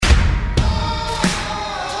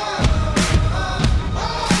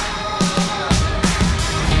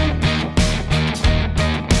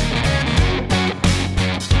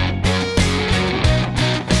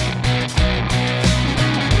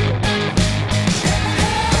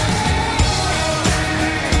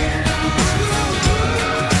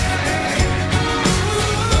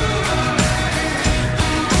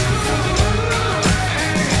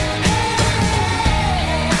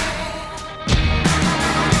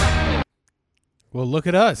Well, look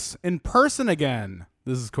at us in person again.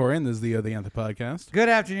 This is Corey, and this is the Anthem podcast. Good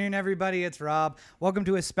afternoon, everybody. It's Rob. Welcome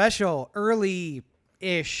to a special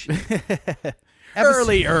early-ish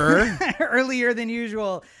earlier than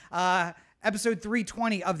usual episode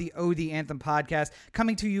 320 of the OD Anthem podcast,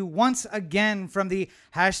 coming to you once again from the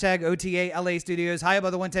hashtag OTA LA studios, high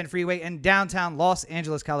above the 110 freeway in downtown Los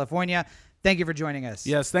Angeles, California. Thank you for joining us.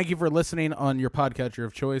 Yes, thank you for listening on your podcatcher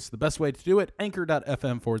of choice. The best way to do it,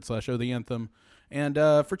 anchor.fm/OD Anthem. And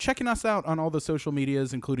for checking us out on all the social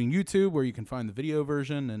medias, including YouTube, where you can find the video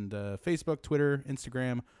version, and Facebook, Twitter,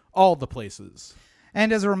 Instagram, all the places.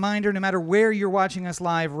 And as a reminder, no matter where you're watching us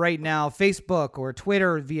live right now, Facebook or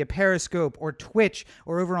Twitter via Periscope or Twitch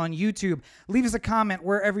or over on YouTube, leave us a comment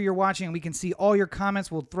wherever you're watching. We can see all your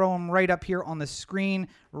comments. We'll throw them right up here on the screen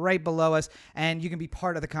right below us, and you can be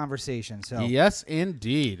part of the conversation. So yes,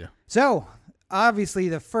 indeed. So obviously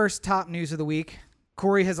the first top news of the week,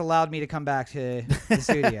 Corey has allowed me to come back to the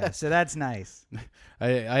studio, so that's nice. I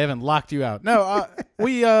haven't locked you out. No,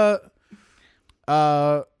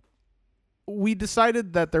 we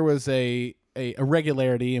decided that there was a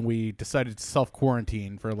irregularity, and we decided to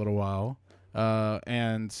self-quarantine for a little while.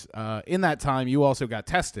 And in that time, you also got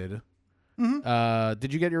tested. Mm-hmm.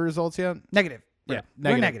 Did you get your results yet? Negative. Yeah,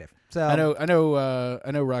 We're negative. So I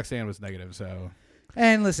know Roxanne was negative. So,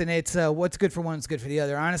 and listen, it's what's good for one is good for the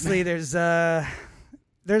other. Honestly, there's a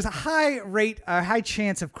high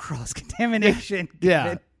chance of cross-contamination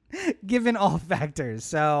given all factors.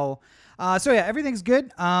 So yeah, everything's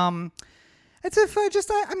good. I'm just going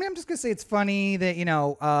to say it's funny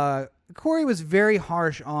that, Corey was very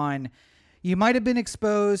harsh on, you might have been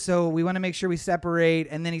exposed, so we want to make sure we separate.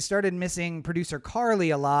 And then he started missing producer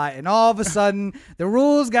Carly a lot. And all of a sudden, the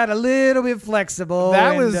rules got a little bit flexible.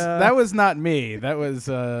 That was not me. That was,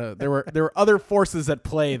 there were other forces at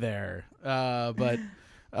play there. But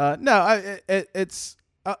no,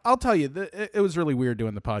 I'll tell you, it was really weird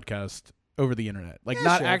doing the podcast over the internet.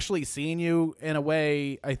 Not actually seeing you in a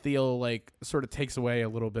way, I feel like sort of takes away a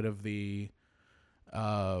little bit of the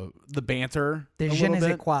banter. The je ne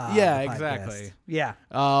sais quoi. Yeah, exactly. Yeah.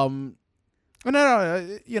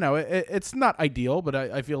 No, it's not ideal, but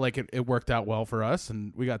I feel like it worked out well for us,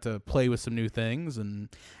 and we got to play with some new things. And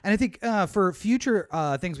I think for future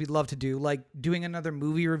things we'd love to do, like doing another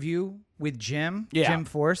movie review with Jim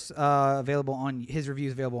Force, his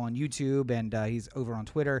reviews available on YouTube, and he's over on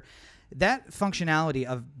Twitter. That functionality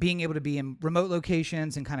of being able to be in remote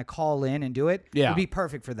locations and kind of call in and do it would be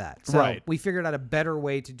perfect for that. So we figured out a better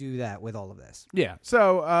way to do that with all of this. Yeah.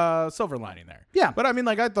 So silver lining there. Yeah. But I mean,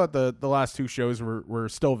 I thought the last two shows were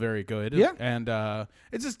still very good. Yeah. And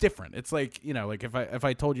it's just different. It's like, if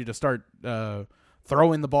I told you to start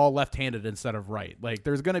throwing the ball left-handed instead of right,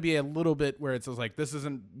 there's going to be a little bit where it's just like, this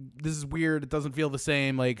is weird. It doesn't feel the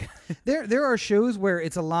same. There are shows where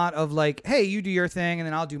it's a lot of hey, you do your thing and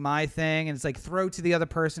then I'll do my thing, and it's throw to the other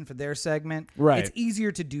person for their segment. Right. It's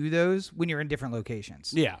easier to do those when you're in different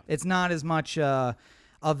locations. Yeah. It's not as much of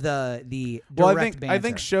the direct banter. I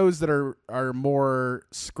think shows that are more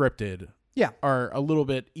scripted are a little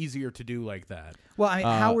bit easier to do like that. Well, I mean,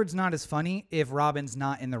 Howard's not as funny if Robin's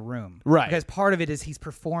not in the room. Right. Because part of it is he's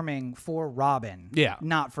performing for Robin. Yeah.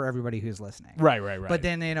 Not for everybody who's listening. Right. But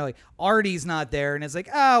then, Artie's not there, and it's he's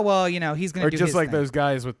going to do his thing. Or just like those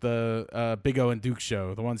guys with the Big O and Duke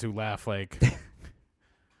show, the ones who laugh like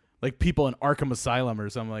people in Arkham Asylum or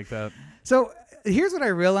something like that. So here's what I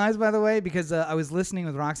realized, by the way, because I was listening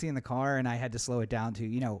with Roxy in the car, and I had to slow it down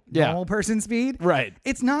to, normal person speed. Right.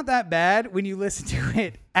 It's not that bad when you listen to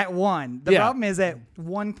it at 1. The problem is at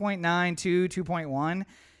 1.9, 2.1,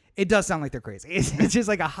 it does sound like they're crazy. It's just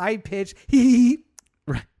like a high pitch.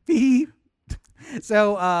 Right.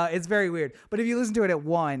 So it's very weird. But if you listen to it at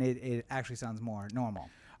 1, it actually sounds more normal.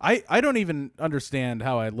 I don't even understand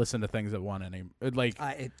how I listen to things at 1 anymore.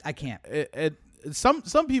 I can't. Some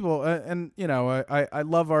people, and I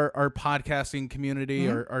love our podcasting community,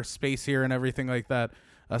 our space here and everything like that.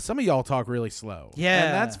 Some of y'all talk really slow. Yeah.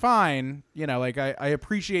 And that's fine. I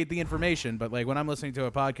appreciate the information, but when I'm listening to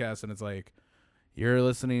a podcast and it's you're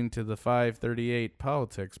listening to the 538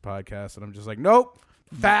 Politics podcast, and I'm just nope,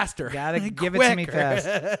 faster. Gotta give it to me fast.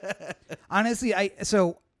 Honestly,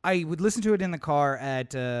 I would listen to it in the car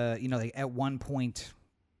at, at 1.1,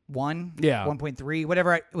 1.3,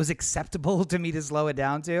 whatever was acceptable to me to slow it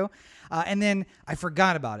down to. And then I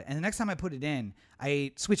forgot about it. And the next time I put it in,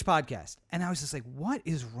 I switched podcast. And I was just like, what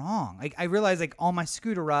is wrong? I realized on my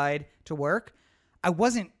scooter ride to work, I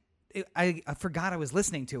forgot I was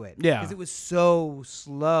listening to it. Yeah. Because it was so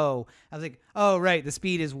slow. I was like, oh, right. The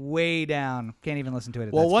speed is way down. Can't even listen to it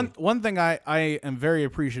at that speed. One thing I am very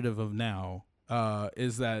appreciative of now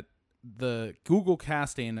is that the Google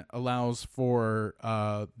Casting allows for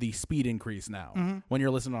the speed increase now when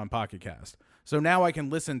you're listening on Pocket Cast. So now I can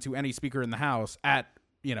listen to any speaker in the house at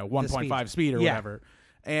 1.5 speed or whatever,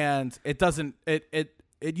 and it doesn't. It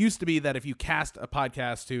used to be that if you cast a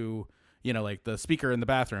podcast to like the speaker in the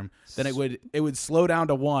bathroom, then it would slow down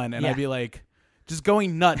to 1, and I'd be like just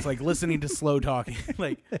going nuts, like listening to slow talking.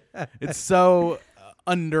 Like it's so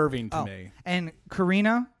unnerving to me. And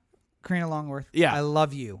Karina Longworth, I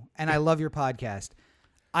love you, and I love your podcast.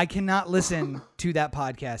 I cannot listen to that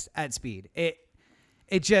podcast at speed.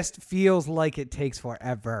 It just feels like it takes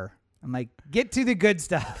forever. I'm like, get to the good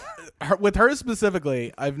stuff. With her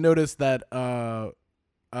specifically, I've noticed that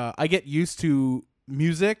I get used to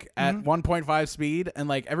music at 1.5 speed, and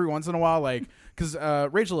like every once in a while, like because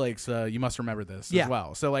Rachel likes You Must Remember This as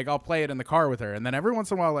well. So like I'll play it in the car with her, and then every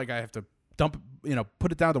once in a while, like I have to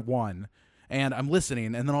put it down to 1, and I'm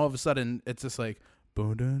listening, and then all of a sudden it's just like.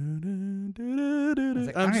 I'm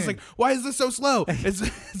just like, why is this so slow?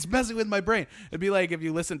 It's messing with my brain. It'd be like if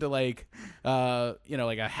you listen to like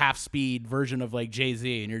like a half speed version of like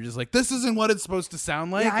Jay-Z, and you're just like, this isn't what it's supposed to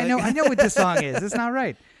sound like. Yeah, I know what this song is. It's not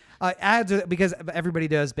right. Ads because everybody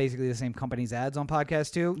does basically the same company's ads on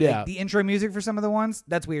podcasts too. Yeah, like the intro music for some of the ones,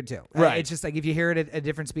 that's weird too. Right. It's just like if you hear it at a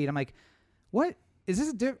different speed, I'm like, what is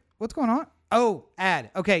this? What's going on? Oh,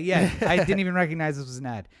 ad. Okay, yeah, I didn't even recognize this was an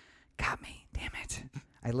ad. Got me. Damn it.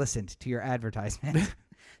 I listened to your advertisement.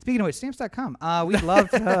 Speaking of which, Stamps.com. We'd love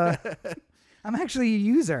to... I'm actually a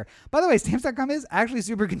user. By the way, Stamps.com is actually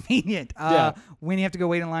super convenient when you have to go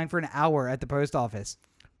wait in line for an hour at the post office.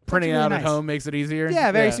 Printing out at home makes it easier.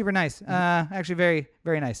 Yeah, super nice. Actually, very,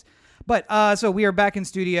 very nice. But so we are back in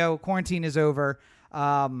studio. Quarantine is over.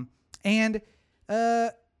 And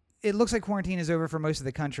it looks like quarantine is over for most of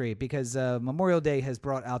the country because Memorial Day has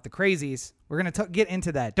brought out the crazies. We're going to get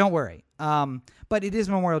into that. Don't worry. But it is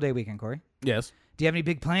Memorial Day weekend, Corey. Yes. Do you have any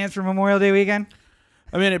big plans for Memorial Day weekend?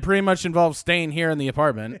 I mean, it pretty much involves staying here in the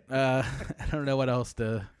apartment. I don't know what else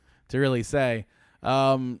to really say.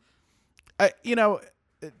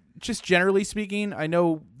 Just generally speaking, I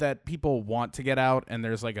know that people want to get out and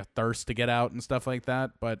there's like a thirst to get out and stuff like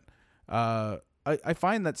that. But I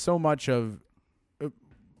find that so much of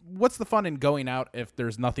what's the fun in going out if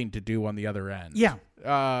there's nothing to do on the other end? Yeah.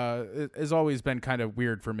 It has always been kind of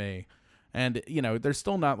weird for me. And, there's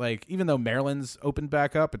still not like, even though Maryland's opened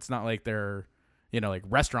back up, it's not like they're, like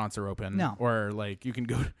restaurants are open. No. Or like you can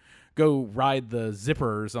go ride the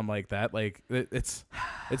zipper or something like that. Like it's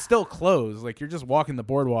still closed. Like you're just walking the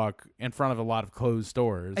boardwalk in front of a lot of closed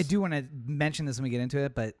stores. I do want to mention this when we get into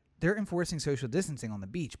it, but they're enforcing social distancing on the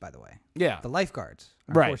beach, by the way. Yeah. The lifeguards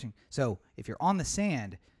are enforcing. So if you're on the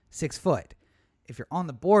sand, 6 foot. If you're on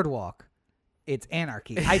the boardwalk, it's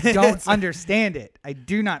anarchy. I don't understand it. I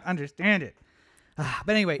do not understand it. But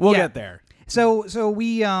anyway, we'll get there. So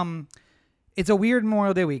we it's a weird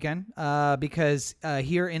Memorial Day weekend because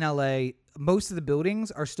here in LA, most of the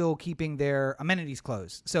buildings are still keeping their amenities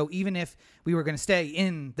closed. So even if we were going to stay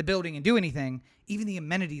in the building and do anything, even the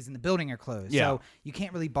amenities in the building are closed. Yeah. So you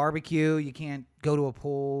can't really barbecue. You can't go to a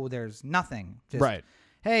pool. There's nothing. Just, right.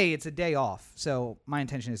 Hey, it's a day off, so my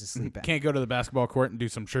intention is to sleep in. Can't go to the basketball court and do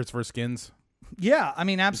some shirts for skins. Yeah, I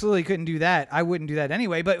mean, absolutely couldn't do that. I wouldn't do that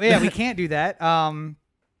anyway, but yeah, we can't do that.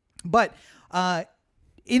 But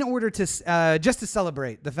in order to just to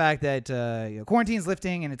celebrate the fact that quarantine's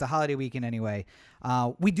lifting and it's a holiday weekend anyway,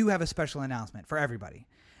 we do have a special announcement for everybody,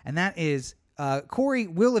 and that is Corey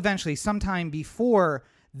will eventually, sometime before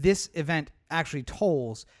this event actually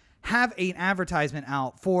tolls, have an advertisement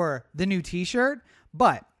out for the new T-shirt.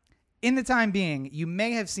 But in the time being, you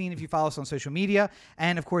may have seen if you follow us on social media,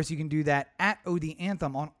 and of course you can do that at OD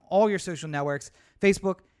Anthem on all your social networks,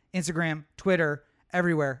 Facebook, Instagram, Twitter,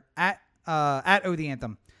 everywhere, at OD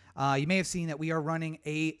Anthem. You may have seen that we are running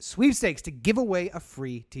a sweepstakes to give away a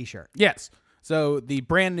free T-shirt. Yes. So the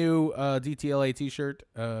brand new DTLA T-shirt,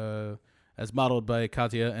 as modeled by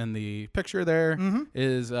Katya in the picture there,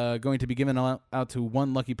 is going to be given out to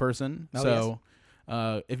one lucky person. Oh, so. Yes.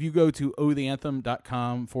 If you go to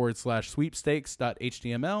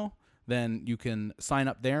otheanthem.com/sweepstakes.html, then you can sign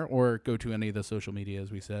up there or go to any of the social media, as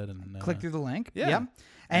we said. And click through the link. Yeah.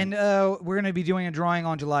 And we're going to be doing a drawing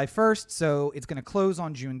on July 1st, so it's going to close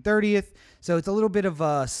on June 30th. So it's a little bit of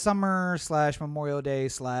a summer / Memorial Day /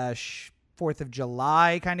 4th of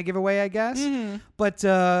July kind of giveaway, I guess. Mm-hmm. But,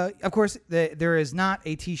 of course, there is not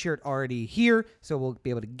a T-shirt already here, so we'll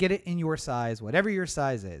be able to get it in your size, whatever your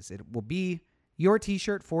size is. It will be your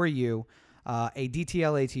T-shirt for you, a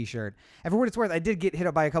DTLA T-shirt. And for what it's worth, I did get hit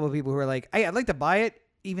up by a couple of people who were like, hey, I'd like to buy it.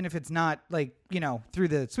 even if it's not like, through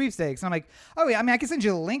the sweepstakes. And I'm like, oh yeah, I mean, I can send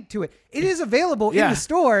you a link to it. It is available in the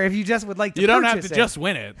store if you just would like to purchase it. You don't have to just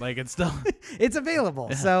win it. Like, it's still... It's available.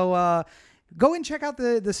 Yeah. So go and check out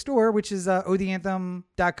the store, which is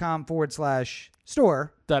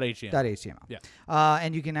otheanthem.com/store. .html. Yeah.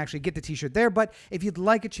 And you can actually get the t-shirt there. But if you'd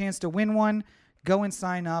like a chance to win one, go and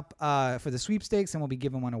sign up for the sweepstakes, and we'll be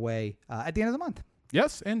giving one away at the end of the month.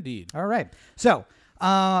 Yes, indeed. All right. So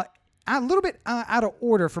a little bit out of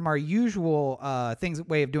order from our usual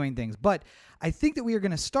way of doing things, but I think that we are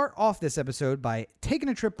going to start off this episode by taking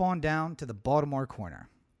a trip on down to the Baltimore corner.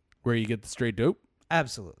 Where you get the straight dope?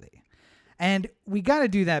 Absolutely. And we got to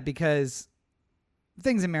do that because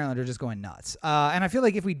things in Maryland are just going nuts. And I feel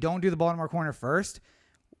like if we don't do the Baltimore corner first,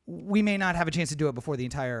 we may not have a chance to do it before the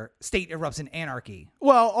entire state erupts in anarchy.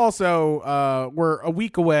 Well, also, we're a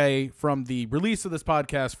week away from the release of this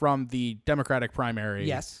podcast from the Democratic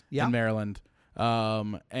primary in Maryland.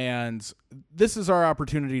 And this is our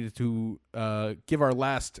opportunity to give our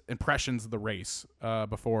last impressions of the race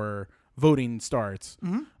before voting starts.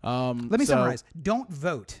 Mm-hmm. Let me summarize. Don't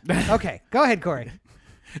vote. Okay, go ahead, Corey.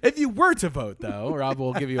 If you were to vote, though, Rob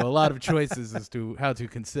will give you a lot of choices as to how to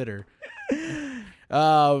consider.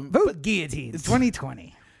 Vote guillotine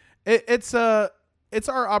 2020. It's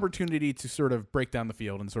our opportunity to sort of break down the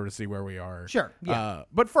field and sort of see where we are. Sure. Yeah.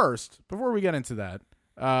 But first, before we get into that,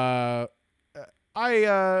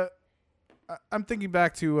 I'm thinking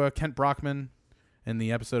back to Kent Brockman in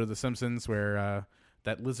the episode of The Simpsons where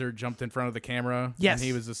that lizard jumped in front of the camera. Yes. And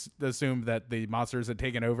he was assumed that the monsters had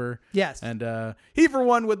taken over. Yes. And he, for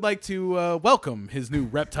one, would like to welcome his new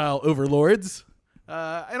reptile overlords.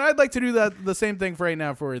 And I'd like to do the same thing for right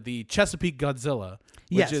now for the Chesapeake Godzilla,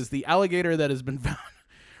 which is the alligator that has been found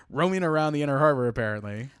roaming around the Inner Harbor,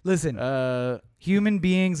 apparently. Listen, human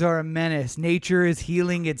beings are a menace. Nature is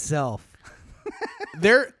healing itself.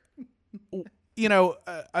 There's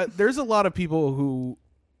a lot of people who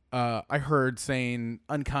I heard saying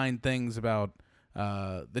unkind things about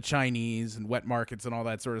the Chinese and wet markets and all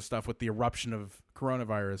that sort of stuff with the eruption of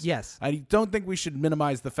coronavirus. Yes. I don't think we should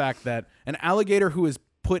minimize the fact that an alligator who is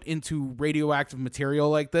put into radioactive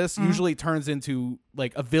material like this usually turns into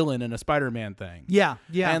like a villain in a Spider-Man thing. Yeah,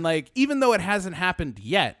 yeah. And like, even though it hasn't happened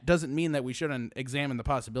yet, doesn't mean that we shouldn't examine the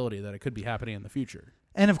possibility that it could be happening in the future.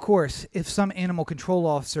 And of course, if some animal control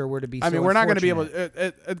officer were to be we're not going to be able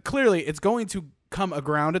to, clearly it's going to come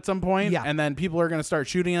aground at some point, and then people are going to start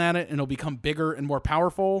shooting at it and it'll become bigger and more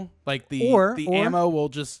powerful. Like the ammo will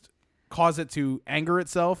just cause it to anger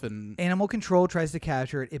itself, and animal control tries to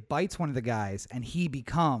capture it. It bites one of the guys and he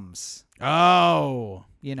becomes it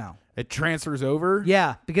transfers over.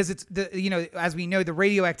 Yeah, because it's as we know, the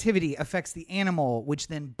radioactivity affects the animal, which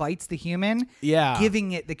then bites the human,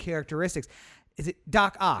 giving it the characteristics. Is it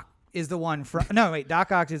Doc Ock is the one from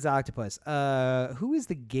Doc Ock is the octopus. Who is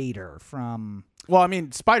the gator from? Well, I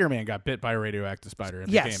mean, Spider-Man got bit by a radioactive spider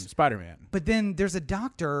and became Spider-Man. But then there's a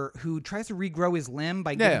doctor who tries to regrow his limb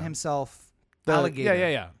by giving himself alligator.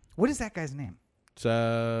 Yeah. What is that guy's name? It's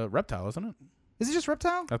Reptile, isn't it? Is it just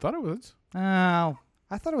Reptile? I thought it was. Oh,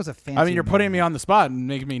 I thought it was a fancy I mean, you're putting me on the spot and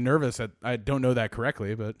making me nervous that I don't know that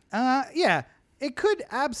correctly, but... Yeah. It could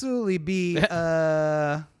absolutely be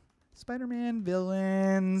Spider-Man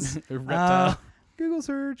villains. Reptile. Google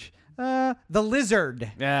search. The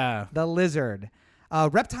Lizard. Yeah. The Lizard.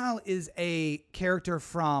 Reptile is a character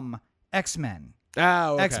from X-Men.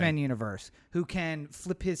 Oh, okay. X-Men universe who can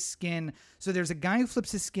flip his skin. So there's a guy who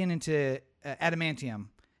flips his skin into adamantium.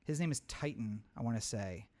 His name is Titan, I want to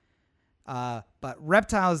say. But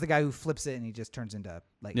Reptile is the guy who flips it and he just turns into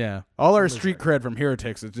all our street cred from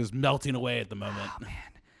Heretics is just melting away at the moment. Oh, man.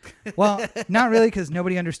 Well, not really, because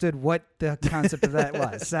nobody understood what the concept of that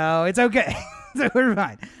was. So it's okay. So we're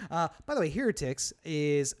fine. By the way, Heretics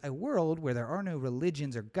is a world where there are no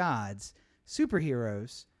religions or gods.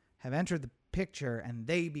 Superheroes have entered the picture and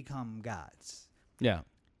they become gods. Yeah.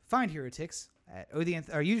 Find Heretics at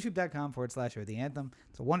youtube.com/OTheAnthem.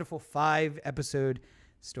 It's a wonderful 5-episode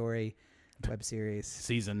story web series.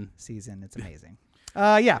 Season. It's amazing.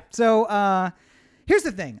 So here's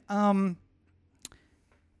the thing.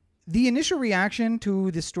 The initial reaction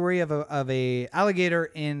to the story of a alligator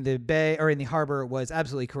in the bay or in the harbor was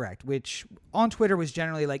absolutely correct, which on Twitter was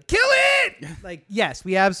generally like, kill it! Like, yes,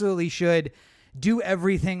 we absolutely should do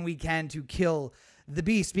everything we can to kill the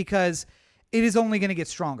beast because it is only going to get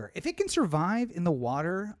stronger. If it can survive in the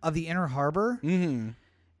water of the Inner Harbor,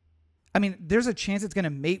 I mean, there's a chance it's going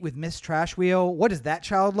to mate with Miss Trash Wheel. What does that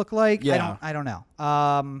child look like? Yeah. I don't know.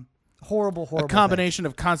 Horrible. A combination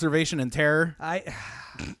of conservation and terror.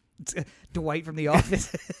 Dwight from The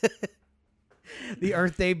Office. the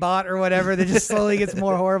Earth Day bot or whatever that just slowly gets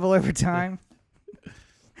more horrible over time.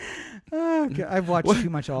 Oh, God. I've watched too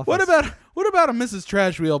much Office. What about a Mrs.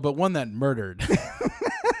 Trash Wheel, but one that murdered?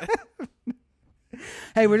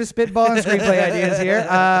 Hey, we're just spitballing screenplay ideas here.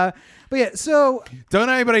 But yeah, so don't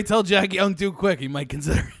anybody tell Jack Young too quick. He might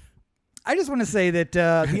consider it. I just want to say that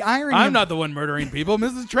the irony. I'm not the one murdering people.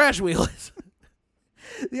 Mrs. Trash Wheel is.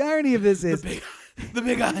 The irony of this is the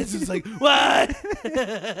big eyes is like, what?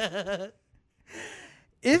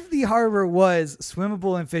 If the harbor was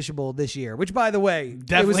swimmable and fishable this year, which by the way,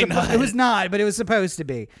 definitely it was not, but it was supposed to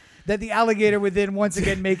be, that the alligator would then once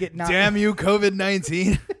again make it not. Damn you,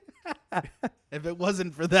 COVID-19. If it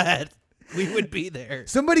wasn't for that, we would be there.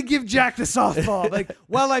 Somebody give Jack the softball. Like,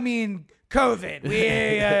 well, I mean, COVID.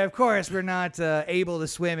 We, of course, we're not able to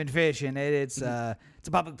swim and fish, and it's a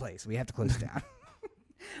public place. We have to close it down.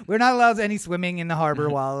 We're not allowed any swimming in the harbor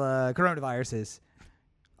while coronavirus is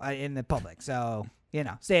in the public. So,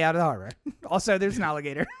 stay out of the harbor. Also, there's an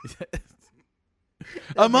alligator.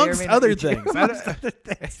 Amongst other things.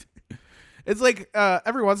 It's like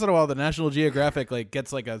every once in a while, the National Geographic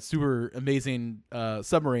gets a super amazing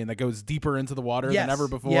submarine that goes deeper into the water than ever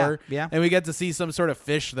before. Yeah. And we get to see some sort of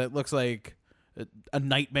fish that looks like a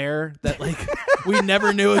nightmare that we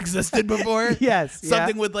never knew existed before. Yes.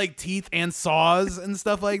 Something with teeth and saws and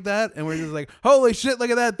stuff like that. And we're just like, holy shit, look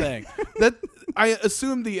at that thing. That I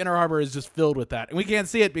assume the Inner Harbor is just filled with that. And we can't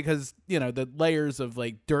see it because, the layers of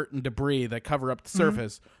dirt and debris that cover up the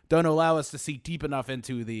surface don't allow us to see deep enough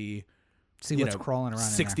into the what's crawling around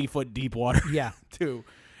 60-foot deep water. Yeah. To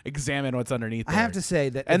examine what's underneath there. I have to say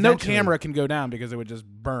that and no camera can go down because it would just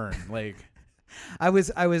burn. I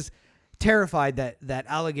was terrified that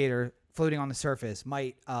alligator floating on the surface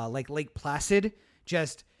might like Lake Placid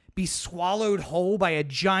just be swallowed whole by a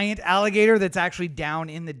giant alligator that's actually down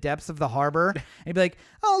in the depths of the harbor. And you'd be like,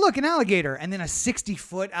 oh, look, an alligator. And then a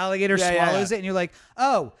 60-foot alligator swallows it. And you're like,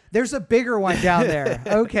 oh, there's a bigger one down there.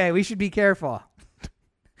 Okay, we should be careful.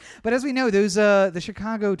 But as we know, those the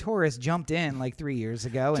Chicago tourists jumped in 3 years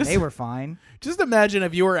ago, and they were fine. Just imagine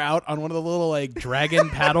if you were out on one of the little dragon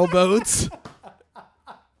paddle boats,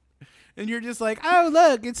 and you're just like, oh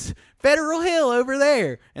look, it's Federal Hill over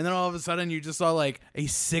there, and then all of a sudden you just saw a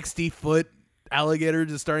 60-foot alligator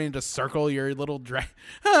just starting to circle your little dragon.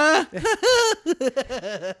 But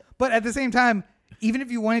at the same time, even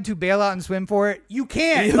if you wanted to bail out and swim for it, you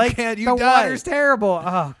can't. You can't. You the die. Water's terrible.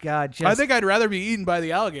 Oh God! I think I'd rather be eaten by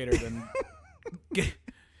the alligator than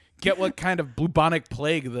get what kind of bubonic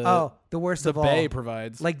plague the worst the of bay all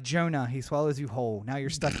provides. Like Jonah, he swallows you whole. Now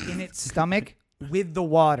you're stuck in its stomach with the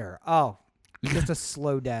water. Oh, just a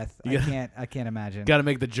slow death. Yeah. I can't imagine. Got to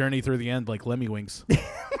make the journey through the end like Lemmy Winks. A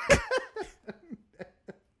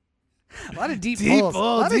lot of deep pulls. A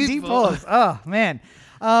lot of deep pulls. Oh man.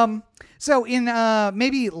 So in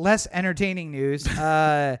maybe less entertaining news,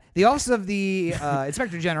 the Office of the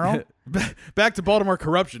Inspector General. Back to Baltimore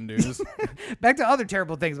corruption news. Back to other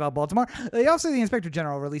terrible things about Baltimore. The Office of the Inspector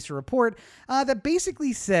General released a report that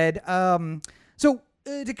basically said, to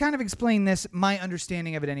kind of explain this, my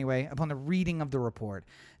understanding of it anyway, upon the reading of the report,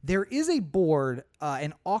 there is a board,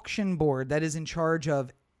 an auction board that is in charge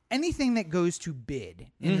of anything that goes to bid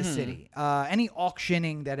in the city, any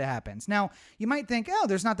auctioning that happens. Now, you might think, oh,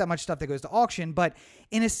 there's not that much stuff that goes to auction, but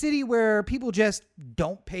in a city where people just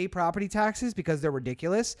don't pay property taxes because they're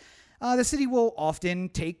ridiculous, the city will often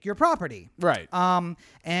take your property. Right. And,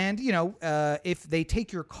 if they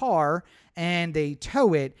take your car and they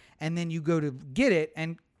tow it and then you go to get it,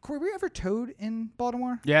 and Corey, were you ever towed in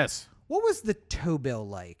Baltimore? Yes. What was the tow bill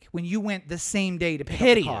like when you went the same day to pick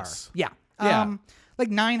up the car? Yeah. Like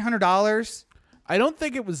 $900. I don't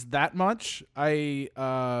think it was that much.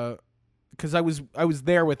 Because I was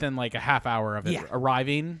there within a half hour of it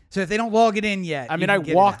arriving. So if they don't log it in yet, I mean, I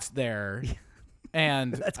walked there,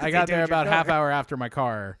 and I got there about half hour after my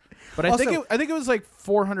car. But I think it was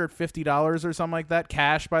 $450 or something like that,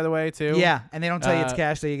 cash, by the way, too. Yeah, and they don't tell you it's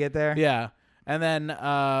cash till you get there. Yeah, and then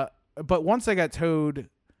but once I got towed.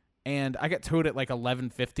 And I got towed at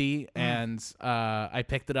 11:50, and I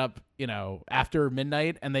picked it up, after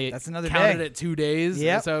midnight, and they counted it 2 days.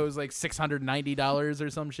 Yep. So it was $690 or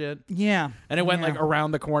some shit. Yeah. And it went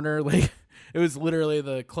around the corner. It was literally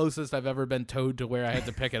the closest I've ever been towed to where I had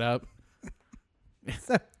to pick it up.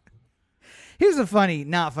 So, here's a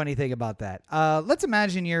not funny thing about that. Let's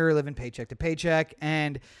imagine you're living paycheck to paycheck,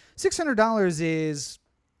 and $600 is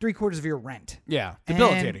 3/4 of your rent. Yeah.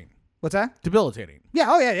 Debilitating. What's that? Debilitating. Yeah.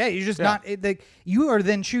 Oh, yeah. You're just not. You are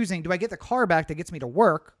then choosing: do I get the car back that gets me to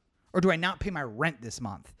work, or do I not pay my rent this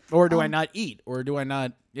month, or do I not eat, or do I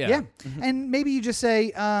not? Yeah. And maybe you just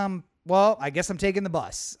say, well, I guess I'm taking the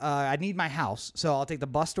bus. I need my house, so I'll take the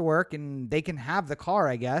bus to work, and they can have the car,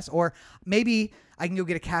 I guess. Or maybe I can go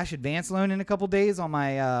get a cash advance loan in a couple days on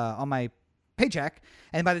my paycheck.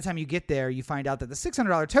 And by the time you get there, you find out that the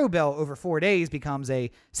 $600 tow bill over 4 days becomes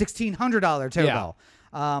a $1,600 tow bill.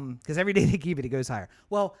 Because every day they keep it, it goes higher.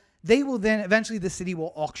 Well, they will then eventually the city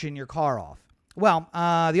will auction your car off. Well,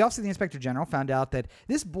 the Office of the Inspector General found out that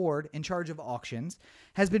this board in charge of auctions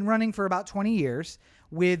has been running for about 20 years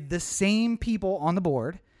with the same people on the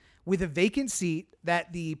board, with a vacant seat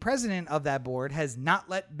that the president of that board has not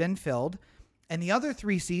been filled, and the other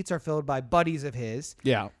 3 seats are filled by buddies of his.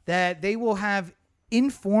 Yeah. That they will have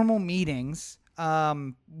informal meetings,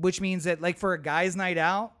 which means that, like, for a guy's night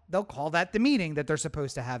out, they'll call that the meeting that they're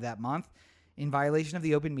supposed to have that month in violation of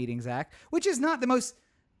the Open Meetings Act, which is not the most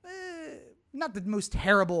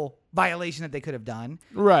terrible violation that they could have done.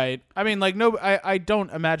 Right. I mean, like, I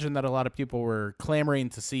don't imagine that a lot of people were clamoring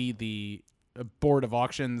to see the board of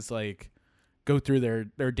auctions, like, go through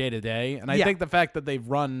their day to day. And I think the fact that they've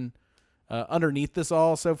run underneath this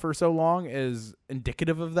all for so long is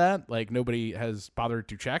indicative of that. Like, nobody has bothered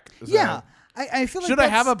to check. So I feel like should I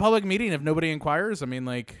have a public meeting if nobody inquires? I mean,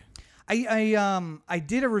 like, I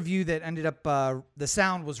did a review that ended up the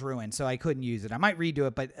sound was ruined, so I couldn't use it. I might redo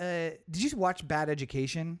it, but did you watch Bad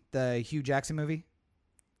Education, the Hugh Jackson movie?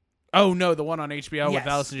 Oh no, the one on HBO with Yes.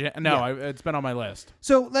 Allison. No, it's been on my list.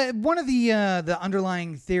 So one of the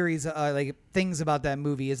underlying theories, like things about that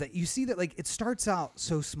movie, is that you see that, like, it starts out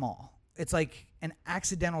so small. It's like an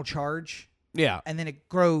accidental charge. Yeah. And then it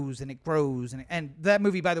grows and it grows. And that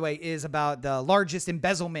movie, by the way, is about the largest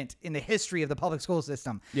embezzlement in the history of the public school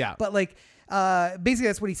system. Yeah. But, like, basically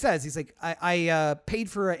that's what he says. He's like, I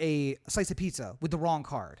paid for a slice of pizza with the wrong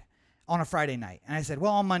card on a Friday night. And I said,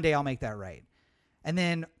 well, on Monday, I'll make that right. And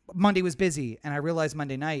then Monday was busy. And I realized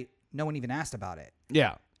Monday night, no one even asked about it.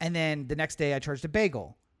 Yeah. And then the next day I charged a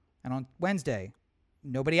bagel. And on Wednesday,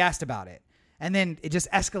 nobody asked about it. And then it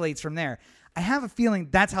just escalates from there. I have a feeling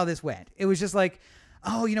that's how this went. It was just like,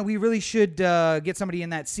 oh, we really should get somebody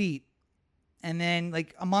in that seat. And then,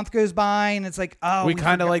 like, a month goes by, and it's like, oh, we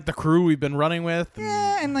kind of like the crew we've been running with.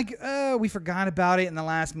 And like, oh, we forgot about it in the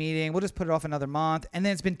last meeting. We'll just put it off another month. And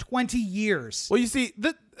then it's been 20 years. Well, you see,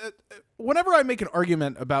 whenever I make an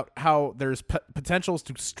argument about how there's potentials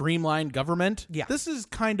to streamline government, this is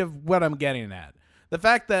kind of what I'm getting at. The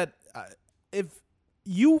fact that if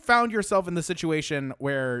you found yourself in the situation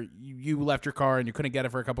where you left your car and you couldn't get it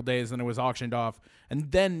for a couple days and it was auctioned off,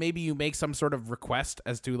 and then maybe you make some sort of request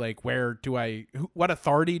as to, like, what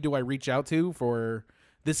authority do I reach out to for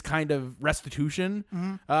this kind of restitution?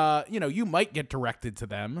 Mm-hmm. You might get directed to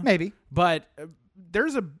them. Maybe. But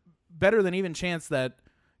there's a better than even chance that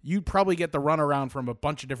you'd probably get the runaround from a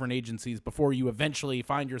bunch of different agencies before you eventually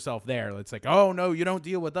find yourself there. It's like, oh, no, you don't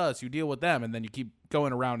deal with us. You deal with them. And then you keep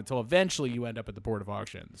going around until eventually you end up at the Board of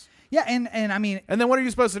Auctions. Yeah, and I mean... And then what are you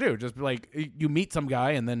supposed to do? Just, like, you meet some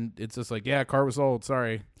guy and then it's just like, yeah, car was sold.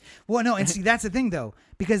 Sorry. Well, no, and see, that's the thing, though,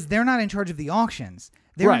 because they're not in charge of the auctions.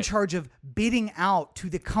 They're in charge of bidding out to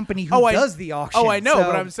the company who does the auction. Oh, I know,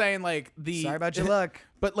 but I'm saying, like, sorry about your luck.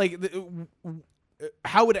 But, like...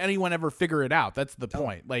 how would anyone ever figure it out? That's the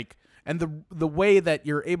point. Like, and the way that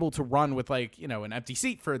you're able to run with, like, an empty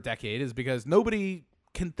seat for a decade is because nobody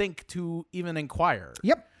can think to even inquire.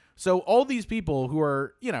 Yep. So all these people who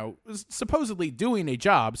are, supposedly doing a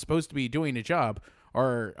job,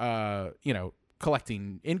 are,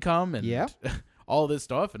 collecting income and all this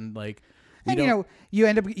stuff. And, like, you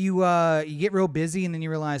end up, you get real busy and then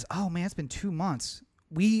you realize, oh man, it's been 2 months.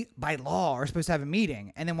 We, by law, are supposed to have a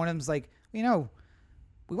meeting. And then one of them's like,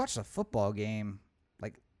 we watched a football game,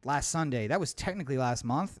 like, last Sunday. That was technically last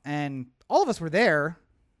month, and all of us were there.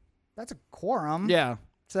 That's a quorum. Yeah.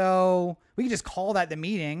 So we could just call that the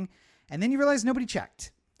meeting, and then you realize nobody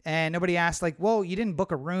checked, and nobody asked, like, well, you didn't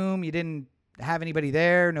book a room, you didn't have anybody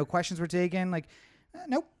there, no questions were taken. Like,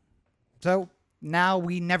 nope. So now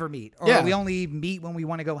we never meet, or we only meet when we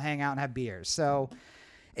want to go hang out and have beers. So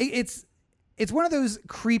it's one of those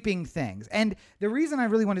creeping things. And the reason I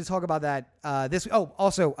really wanted to talk about that I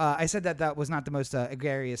said that was not the most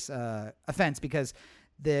egregious offense because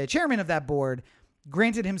the chairman of that board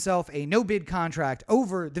granted himself a no-bid contract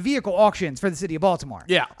over the vehicle auctions for the city of Baltimore.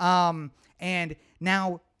 Yeah. And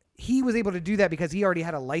now he was able to do that because he already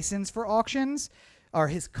had a license for auctions, or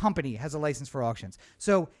his company has a license for auctions.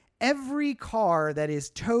 So every car that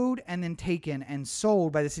is towed and then taken and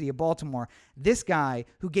sold by the city of Baltimore, this guy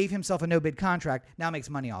who gave himself a no-bid contract now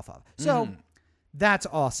makes money off of. So that's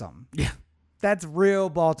awesome. Yeah. That's real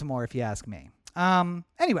Baltimore, if you ask me.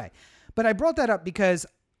 Anyway, but I brought that up because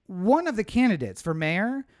one of the candidates for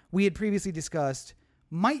mayor we had previously discussed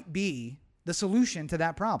might be the solution to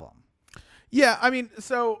that problem. Yeah, I mean,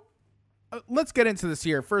 so let's get into this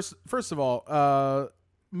here. First of all,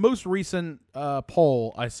 most recent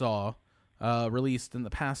poll I saw released in the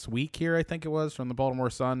past week here, I think it was, from the Baltimore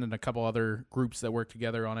Sun and a couple other groups that work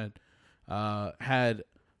together on it, had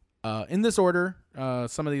in this order.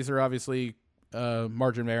 Some of these are obviously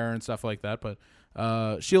margin of error and stuff like that, but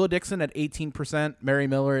Sheila Dixon at 18%, Mary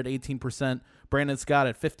Miller at 18%, Brandon Scott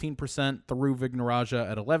at 15%, Thiru Vignaraja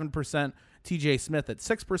at 11%, TJ Smith at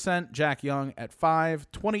 6%, Jack Young at 5%,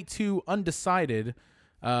 22 undecided,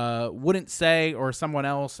 wouldn't say or someone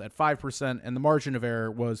else at 5%, and the margin of error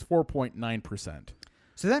was 4.9%.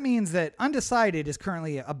 So that means that undecided is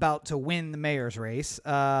currently about to win the mayor's race.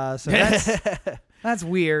 So that's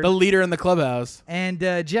weird. The leader in the clubhouse. And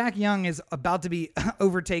Jack Young is about to be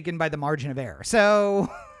overtaken by the margin of error. So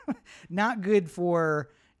not good for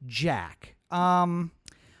Jack. But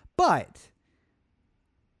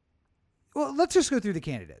well, let's just go through the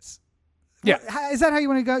candidates. Yeah. Is that how you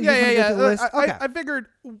want to go? Yeah. Go through the list? Okay. I figured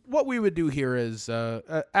what we would do here is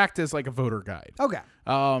act as like a voter guide. Okay.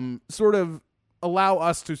 Sort of allow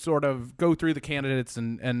us to sort of go through the candidates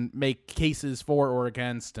and make cases for or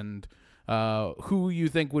against, and who you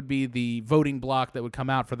think would be the voting block that would come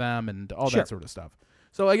out for them and all that sort of stuff.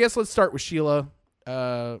 So I guess let's start with Sheila,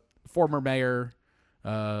 former mayor,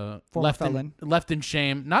 felon. left in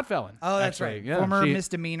shame, not felon. Oh, that's actually. right. Yeah, Former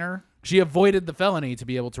misdemeanor. She avoided the felony to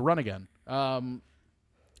be able to run again. And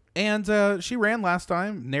she ran last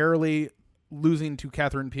time, narrowly losing to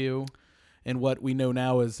Catherine Pugh in what we know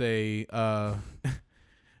now is a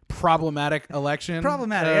problematic election.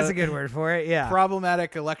 Problematic. That's a good word for it. Yeah.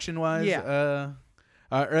 Problematic election-wise. Yeah.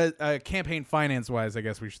 Campaign finance-wise, I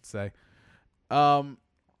guess we should say. I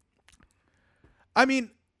mean,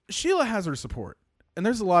 Sheila has her support. And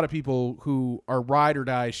there's a lot of people who are ride or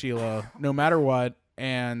die Sheila no matter what.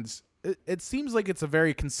 And it seems like it's a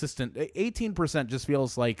very consistent 18% just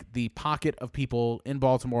feels like the pocket of people in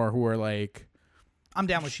Baltimore who are like, I'm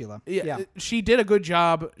down with Sheila. Yeah. She did a good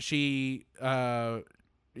job. She, made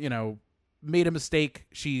a mistake.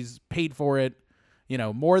 She's paid for it.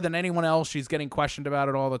 More than anyone else, she's getting questioned about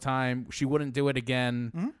it all the time. She wouldn't do it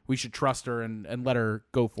again. Mm-hmm. We should trust her and let her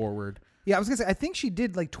go forward. Yeah, I was going to say, I think she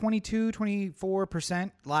did like 22,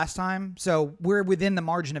 24% last time. So we're within the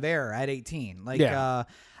margin of error at 18.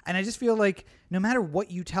 And I just feel like no matter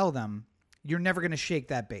what you tell them, you're never going to shake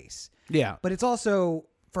that base. Yeah. But it's also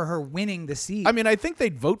for her winning the seat. I mean, I think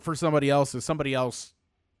they'd vote for somebody else if somebody else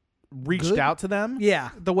reached out to them.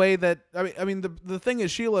 Yeah. The way that, I mean, the thing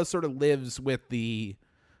is, Sheila sort of lives with the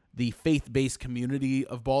faith-based community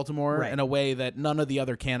of Baltimore in a way that none of the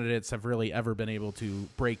other candidates have really ever been able to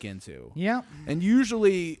break into. Yeah. And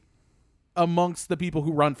usually amongst the people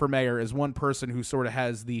who run for mayor is one person who sort of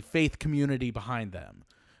has the faith community behind them.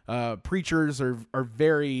 Preachers are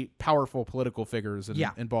very powerful political figures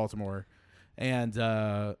in Baltimore, and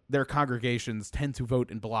their congregations tend to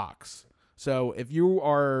vote in blocks. So if you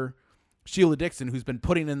are Sheila Dixon, who's been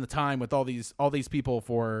putting in the time with all these people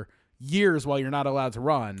for years while you're not allowed to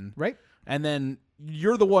run, right? And then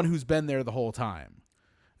you're the one who's been there the whole time.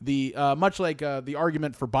 The much like the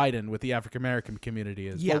argument for Biden with the African American community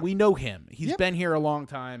is, well, we know him. He's been here a long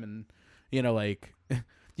time, and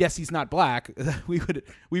yes, he's not black.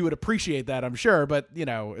 We would appreciate that, I'm sure, but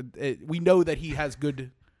we know that he has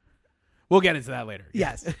good. We'll get into that later.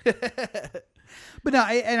 Yes. But no,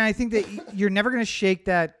 I think that you're never going to shake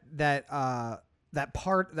that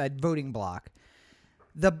voting block.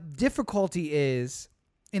 The difficulty is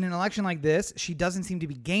in an election like this, she doesn't seem to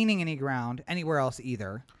be gaining any ground anywhere else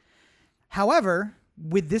either. However,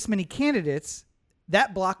 with this many candidates,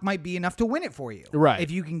 that block might be enough to win it for you. Right.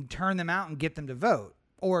 If you can turn them out and get them to vote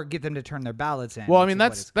or get them to turn their ballots in. Well, I mean,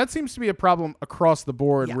 that seems to be a problem across the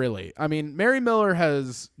board, really. I mean, Mary Miller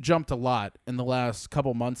has jumped a lot in the last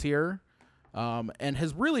couple months here. And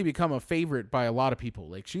has really become a favorite by a lot of people.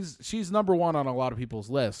 Like she's number one on a lot of people's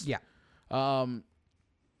lists. Yeah.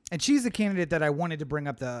 And she's the candidate that I wanted to bring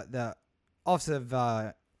up the Office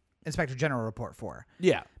of Inspector General report for.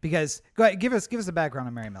 Yeah. Because go ahead, give us a background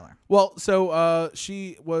on Mary Miller. Well, so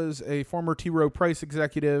she was a former T. Rowe Price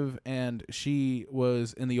executive, and she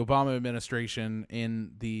was in the Obama administration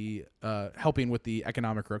in the helping with the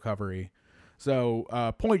economic recovery. So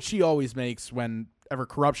point she always makes whenever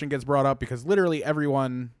corruption gets brought up, because literally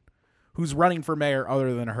everyone who's running for mayor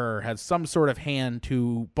other than her has some sort of hand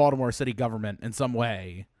to Baltimore city government in some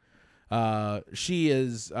way. She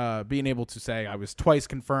is being able to say, I was twice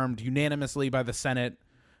confirmed unanimously by the Senate.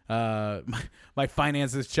 My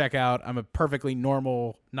finances check out. I'm a perfectly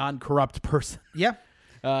normal, non-corrupt person. Yeah.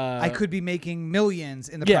 I could be making millions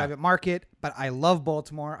in the private market, but I love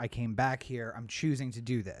Baltimore. I came back here. I'm choosing to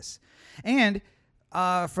do this. And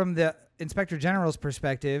from the Inspector General's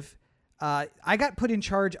perspective, I got put in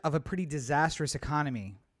charge of a pretty disastrous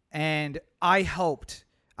economy, and I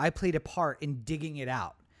played a part in digging it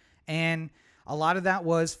out. And a lot of that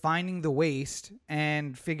was finding the waste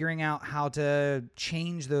and figuring out how to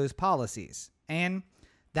change those policies. And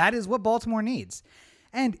that is what Baltimore needs.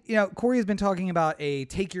 And, Corey has been talking about a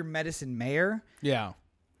take your medicine mayor. Yeah.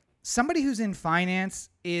 Somebody who's in finance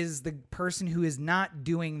is the person who is not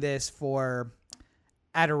doing this for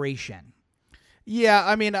adoration. Yeah,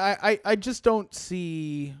 I mean, I just don't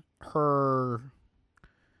see her.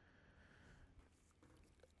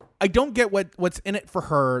 I don't get what's in it for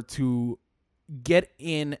her to get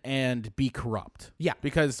in and be corrupt. Yeah.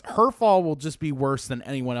 Because her fall will just be worse than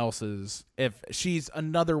anyone else's if she's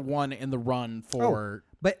another one in the run for...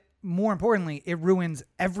 But more importantly, it ruins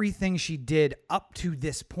everything she did up to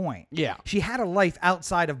this point. Yeah. She had a life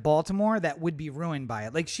outside of Baltimore that would be ruined by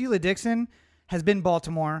it. Like Sheila Dixon has been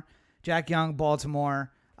Baltimore, Jack Young,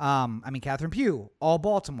 Baltimore, Catherine Pugh, all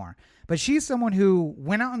Baltimore. But she's someone who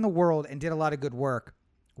went out in the world and did a lot of good work.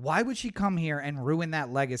 Why would she come here and ruin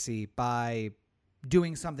that legacy by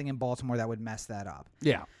doing something in Baltimore that would mess that up?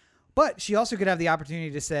 Yeah. But she also could have the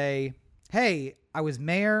opportunity to say, hey, I was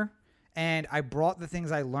mayor and I brought the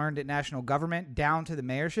things I learned at national government down to the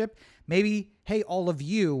mayorship. Maybe, hey, all of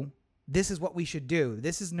you, this is what we should do.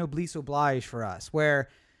 This is noblesse oblige for us, where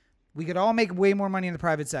we could all make way more money in the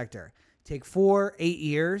private sector. Take 4-8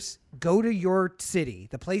 years, go to your city,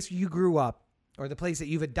 the place you grew up, or the place that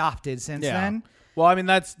you've adopted since then. Well, I mean,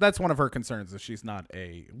 that's one of her concerns, is she's not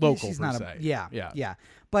a local she's per not se. Yeah.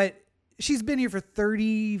 But she's been here for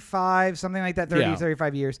 35, something like that,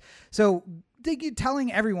 35 years. So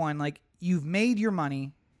telling everyone, like, you've made your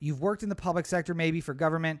money, you've worked in the public sector maybe for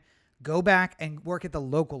government, go back and work at the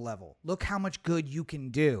local level. Look how much good you can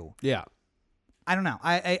do. Yeah. I don't know.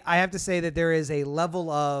 I have to say that there is a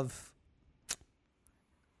level of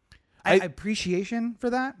appreciation for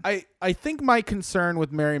that. I think my concern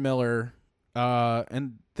with Mary Miller...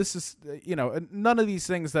 and this is, none of these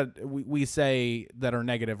things that we say that are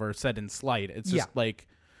negative are said in slight. It's just like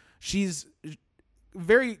she's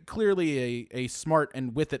very clearly a smart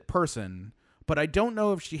and with it person, but I don't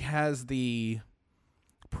know if she has the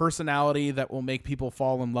personality that will make people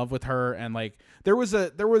fall in love with her. And like, there was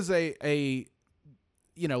a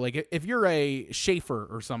like if you're a Schaefer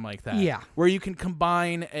or something like that, where you can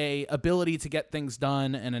combine a ability to get things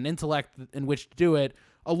done and an intellect in which to do it,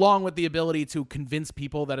 along with the ability to convince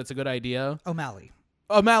people that it's a good idea. O'Malley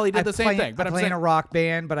did the same thing. But I'm playing a rock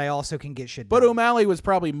band, but I also can get shit done. But O'Malley was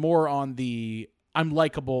probably more on the I'm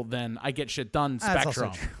likable than I get shit done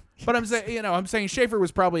spectrum. But I'm saying Schaefer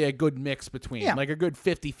was probably a good mix between, like a good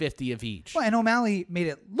 50-50 of each. Well, and O'Malley made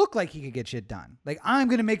it look like he could get shit done. Like, I'm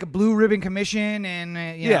going to make a blue ribbon commission and,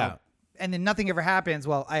 know, and then nothing ever happens.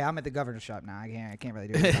 Well, I'm at the governor's shop now. I can't really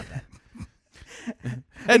do anything about that.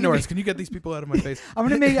 Ed Norris, can you get these people out of my face? I'm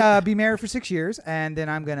going to be mayor for 6 years, and then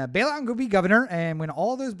I'm going to bail out and go be governor. And when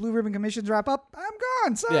all those blue ribbon commissions wrap up, I'm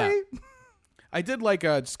gone. Sorry. Yeah. I did like,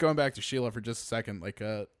 just going back to Sheila for just a second, like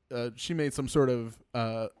she made some sort of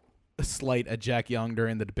slight at Jack Young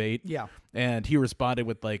during the debate. Yeah. And he responded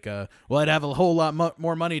with like, well, I'd have a whole lot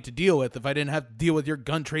more money to deal with if I didn't have to deal with your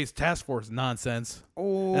gun trace task force nonsense.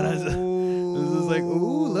 Oh. And I was like,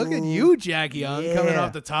 ooh, look at you, Jack Young, coming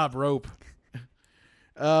off the top rope.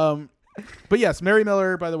 But yes, Mary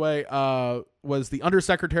Miller, by the way, was the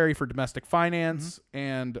Undersecretary for Domestic Finance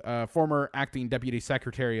and former acting Deputy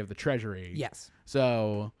Secretary of the Treasury. Yes.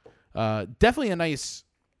 So definitely a nice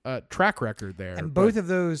track record there. And both of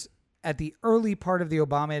those at the early part of the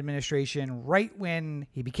Obama administration, right when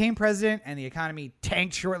he became president and the economy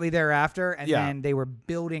tanked shortly thereafter, and then they were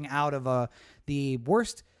building out of the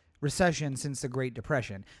worst recession since the Great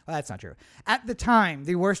Depression. Well, that's not true. At the time,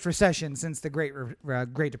 the worst recession since the Great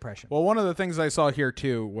Depression. Well, one of the things I saw here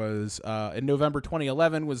too was in November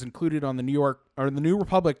 2011 was included on the New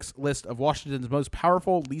Republic's list of Washington's most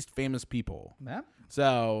powerful, least famous people. Yeah.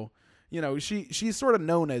 So, she's sort of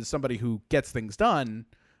known as somebody who gets things done,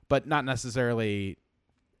 but not necessarily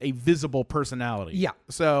a visible personality. Yeah.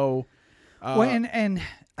 So, and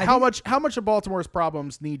how much of Baltimore's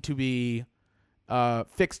problems need to be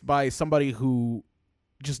fixed by somebody who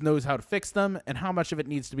just knows how to fix them, and how much of it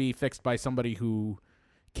needs to be fixed by somebody who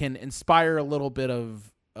can inspire a little bit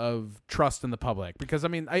of trust in the public? Because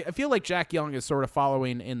I feel like Jack Young is sort of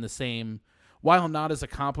following in the same, while not as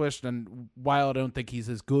accomplished and while I don't think he's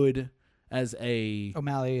as good as a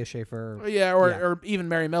O'Malley, a Schaefer, or even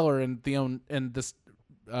Mary Miller in this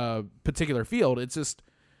particular field. It's just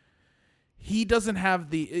he doesn't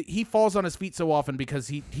have he falls on his feet so often because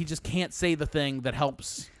he just can't say the thing that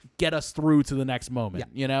helps get us through to the next moment.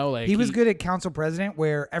 You know, like he was good at council president,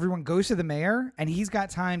 where everyone goes to the mayor and he's got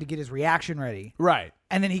time to get his reaction ready, right?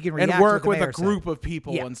 And then he can react and work to what the with a mayor group said. of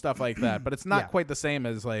people and stuff like that. But it's not quite the same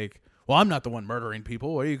as like, well, I'm not the one murdering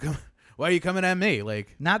people. Why are you coming at me?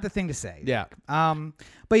 Like, not the thing to say. Yeah.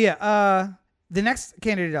 But yeah, the next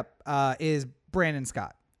candidate up is Brandon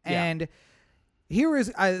Scott, and here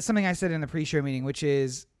is something I said in the pre-show meeting, which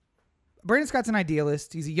is Brandon Scott's an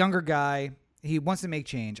idealist. He's a younger guy. He wants to make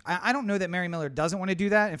change. I don't know that Mary Miller doesn't want to do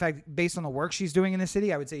that. In fact, based on the work she's doing in the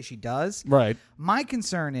city, I would say she does. Right. My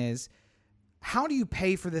concern is, how do you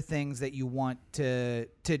pay for the things that you want to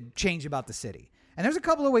change about the city? And there's a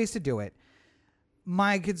couple of ways to do it.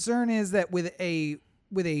 My concern is that with a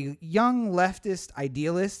young leftist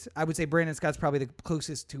idealist, I would say Brandon Scott's probably the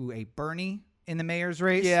closest to a Bernie in the mayor's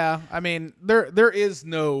race. Yeah, I mean, there's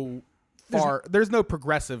no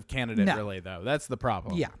progressive candidate really, though. That's the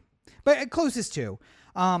problem. Yeah. But closest to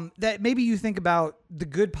that, maybe you think about the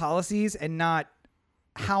good policies and not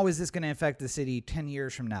how is this going to affect the city 10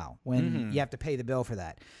 years from now when you have to pay the bill for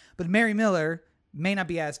that. But Mary Miller may not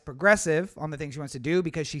be as progressive on the things she wants to do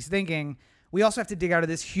because she's thinking we also have to dig out of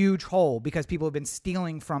this huge hole because people have been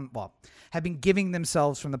have been giving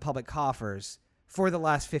themselves from the public coffers for the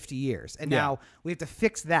last 50 years. And now we have to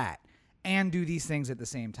fix that and do these things at the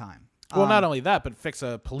same time. Well, not only that, but fix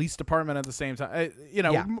a police department at the same time.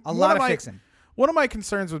 A lot of fixing. One of my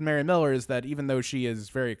concerns with Mary Miller is that even though she is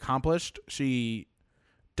very accomplished, she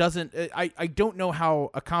doesn't. I don't know how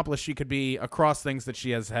accomplished she could be across things that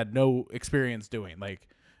she has had no experience doing. Like,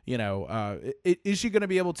 is she going to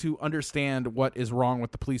be able to understand what is wrong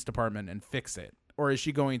with the police department and fix it? Or is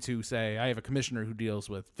she going to say, I have a commissioner who deals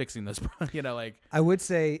with fixing this? I would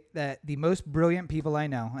say that the most brilliant people I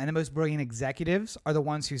know and the most brilliant executives are the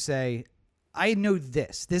ones who say, I know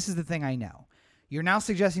this. This is the thing I know. You're now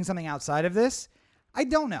suggesting something outside of this. I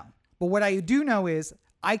don't know. But what I do know is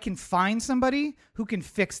I can find somebody who can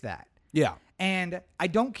fix that. Yeah. And I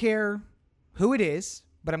don't care who it is,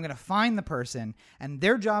 but I'm going to find the person, and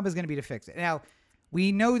their job is going to be to fix it. Now,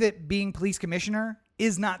 we know that being police commissioner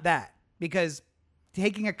is not that, because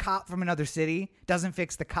taking a cop from another city doesn't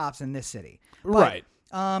fix the cops in this city. Right.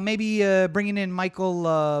 Maybe bringing in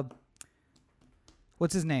Michael,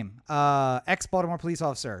 what's his name? Ex-Baltimore police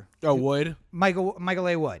officer. Oh, Wood? Michael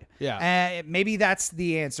A. Wood. Yeah. Maybe that's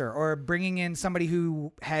the answer. Or bringing in somebody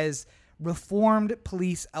who has reformed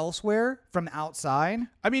police elsewhere from outside.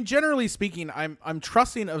 I mean, generally speaking, I'm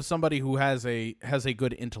trusting of somebody who has a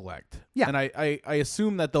good intellect. Yeah. And I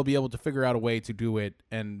assume that they'll be able to figure out a way to do it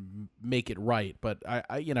and make it right. But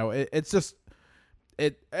it's just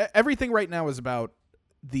everything right now is about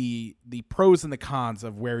the pros and the cons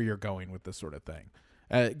of where you're going with this sort of thing.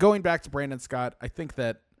 Going back to Brandon Scott, I think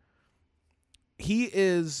that he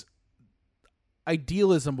is,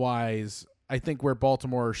 idealism wise, I think where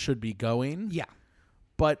Baltimore should be going. Yeah.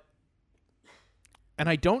 And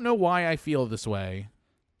I don't know why I feel this way,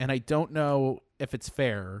 and I don't know if it's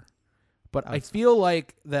fair, but I feel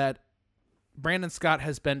like that Brandon Scott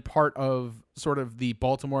has been part of sort of the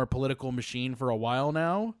Baltimore political machine for a while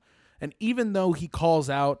now. And even though he calls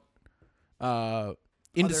out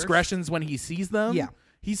indiscretions when he sees them,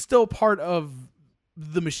 he's still part of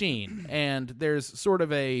the machine. And there's sort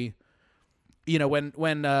of a,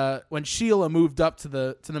 when Sheila moved up to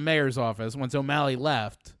the mayor's office, once O'Malley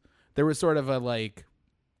left, there was sort of a like,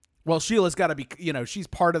 well, Sheila's got to be, she's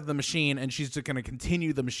part of the machine, and she's just going to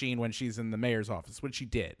continue the machine when she's in the mayor's office, which she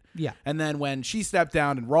did. Yeah. And then when she stepped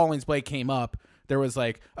down and Rawlings Blake came up, there was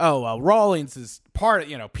like, oh, well, Rawlings is part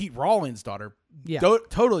of, Pete Rawlings' daughter,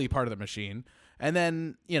 totally part of the machine. And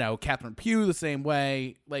then, Catherine Pugh the same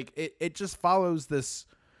way. Like, it just follows this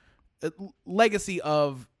legacy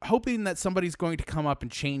of hoping that somebody's going to come up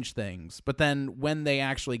and change things. But then when they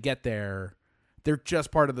actually get there, they're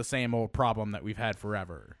just part of the same old problem that we've had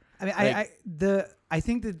forever. I mean, I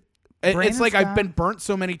think that it's like I've been burnt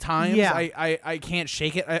so many times. Yeah. I can't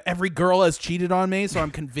shake it. Every girl has cheated on me, so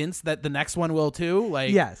I'm convinced that the next one will too.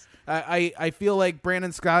 Like, yes, I feel like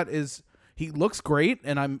Brandon Scott he looks great,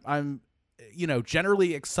 and I'm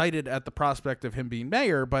generally excited at the prospect of him being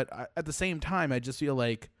mayor. But at the same time, I just feel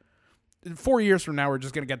like 4 years from now, we're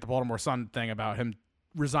just gonna get the Baltimore Sun thing about him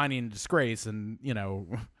resigning in disgrace, and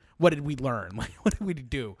what did we learn? Like, what did we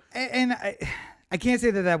do? And I can't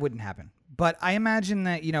say that wouldn't happen, but I imagine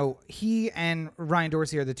that, he and Ryan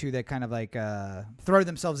Dorsey are the two that kind of like throw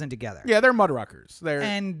themselves in together. Yeah, they're mudruckers.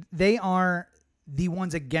 And they are the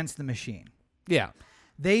ones against the machine. Yeah.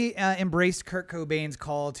 They embraced Kurt Cobain's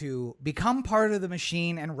call to become part of the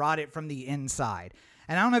machine and rot it from the inside.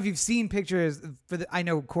 And I don't know if you've seen pictures I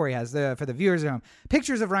know Corey has for the viewers at home,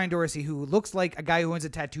 pictures of Ryan Dorsey, who looks like a guy who owns a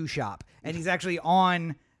tattoo shop, and he's actually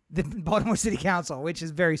on the Baltimore City Council, which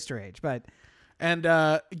is very strange. But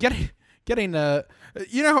getting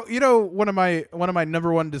you know one of my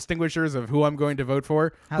number one distinguishers of who I'm going to vote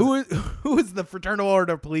for, who is the Fraternal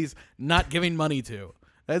Order of Police not giving money to.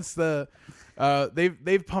 That's the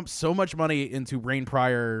they've pumped so much money into Rain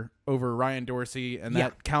Pryor over Ryan Dorsey and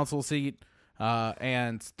that council seat.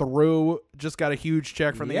 And Theroux just got a huge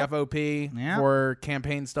check from the FOP for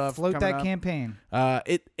campaign stuff. Float that up. Campaign.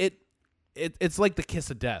 It's like the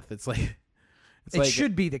kiss of death. It's like it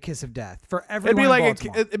should be the kiss of death for everyone.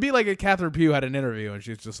 It'd be like if Catherine Pugh had an interview and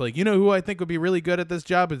she's just like, you know who I think would be really good at this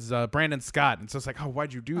job is Brandon Scott. And it's just like, oh,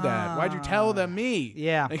 why'd you do that? Why'd you tell them me?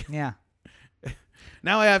 Yeah, like, yeah.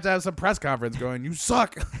 Now I have to have some press conference going, you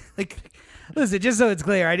suck. Like, listen, just so it's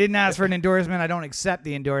clear, I didn't ask for an endorsement. I don't accept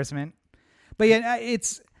the endorsement. But yeah,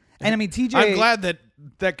 and I mean, TJ. I'm glad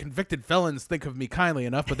that convicted felons think of me kindly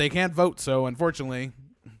enough, but they can't vote. So unfortunately.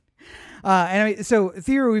 And I mean, so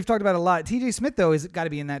Theroux, we've talked about a lot. TJ Smith, though, has got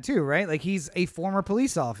to be in that too, right? Like, he's a former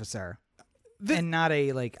police officer and not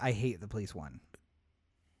a, like, I hate the police one.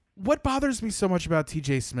 What bothers me so much about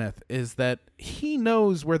TJ Smith is that he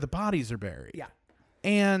knows where the bodies are buried. Yeah.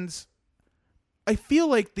 And I feel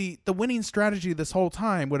like the winning strategy this whole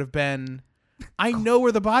time would have been, I know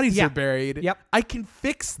where the bodies are buried. Yep. I can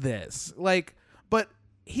fix this. Like, but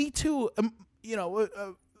he too,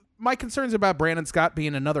 my concerns about Brandon Scott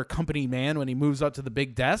being another company man when he moves up to the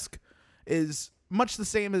big desk is much the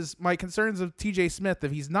same as my concerns of TJ Smith.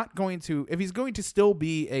 If he's going to still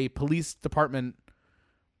be a police department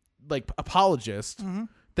like apologist,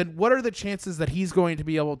 then what are the chances that he's going to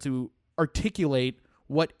be able to articulate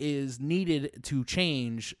what is needed to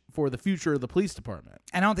change for the future of the police department?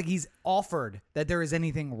 And I don't think he's offered that there is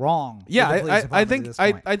anything wrong. Yeah, I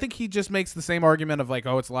think he just makes the same argument of like,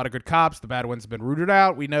 oh, it's a lot of good cops. The bad ones have been rooted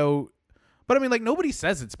out. We know, but I mean, like nobody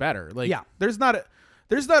says it's better. Like, there's not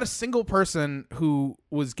a single person who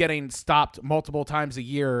was getting stopped multiple times a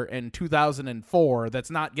year in 2004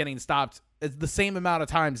 that's not getting stopped the same amount of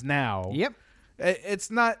times now. Yep,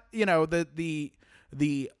 it's not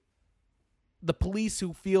the police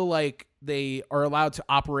who feel like they are allowed to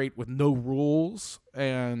operate with no rules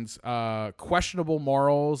and questionable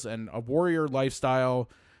morals and a warrior lifestyle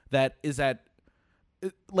that is at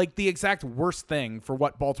like the exact worst thing for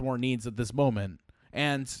what Baltimore needs at this moment.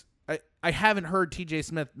 And I haven't heard TJ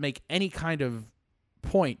Smith make any kind of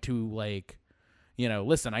point to like,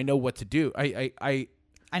 listen, I know what to do. I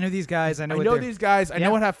know these guys. I know these guys. I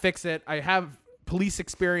know how to fix it. I have police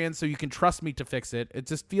experience, so you can trust me to fix it. It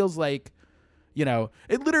just feels like,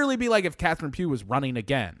 it'd literally be like if Catherine Pugh was running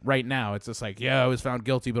again right now. It's just like, I was found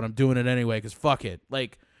guilty, but I'm doing it anyway because fuck it.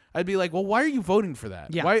 Like, I'd be like, well, why are you voting for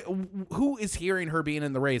that? Yeah. Why? Who is hearing her being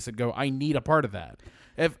in the race and go, I need a part of that?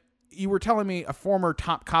 If you were telling me a former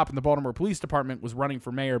top cop in the Baltimore Police Department was running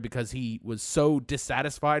for mayor because he was so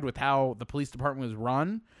dissatisfied with how the police department was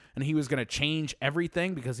run and he was going to change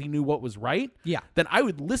everything because he knew what was right, then I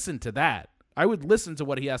would listen to that. I would listen to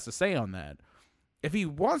what he has to say on that. If he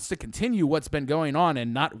wants to continue what's been going on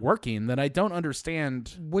and not working, then I don't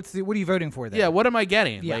understand. What are you voting for then? Yeah, what am I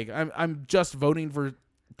getting? Yeah. Like, I'm just voting for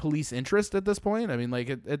police interest at this point. I mean, like,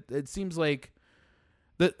 it seems like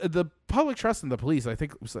the public trust in the police, I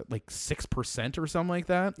think it was like 6% or something like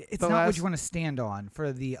that. It's not what you want to stand on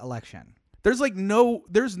for the election. There's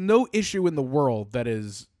no issue in the world that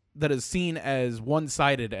is seen as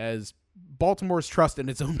one-sided as Baltimore's trust in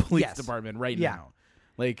its own police department right now.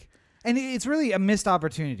 Like, and it's really a missed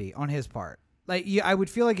opportunity on his part. Like, I would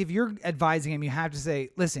feel like if you're advising him, you have to say,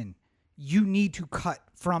 listen, you need to cut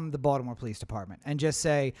from the Baltimore Police Department and just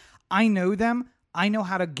say, I know them. I know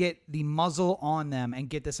how to get the muzzle on them and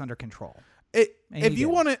get this under control. If you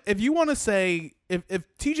want to say,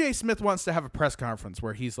 if TJ Smith wants to have a press conference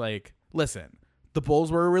where he's like, listen, the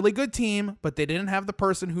Bulls were a really good team, but they didn't have the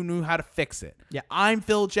person who knew how to fix it. Yeah. I'm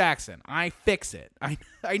Phil Jackson. I fix it.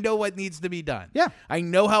 I know what needs to be done. Yeah. I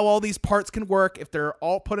know how all these parts can work. If they're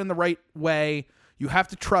all put in the right way, you have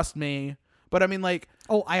to trust me. But I mean, like...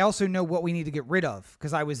 Oh, I also know what we need to get rid of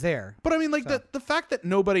because I was there. But I mean, like, the fact that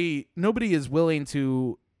nobody is willing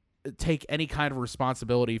to take any kind of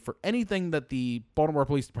responsibility for anything that the Baltimore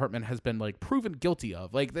Police Department has been, like, proven guilty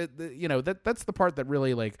of. Like, that's the part that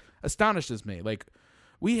really, like, astonishes me. Like,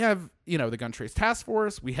 we have, the Gun Trace Task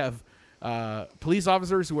Force. We have police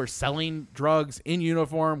officers who are selling drugs in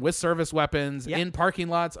uniform with service weapons in parking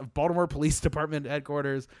lots of Baltimore Police Department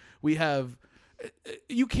headquarters. We have...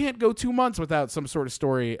 You can't go 2 months without some sort of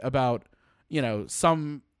story about,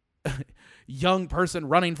 some young person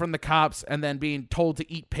running from the cops and then being told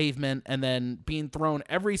to eat pavement and then being thrown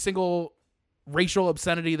every single racial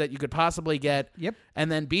obscenity that you could possibly get. Yep.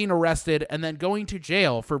 And then being arrested and then going to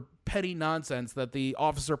jail for petty nonsense that the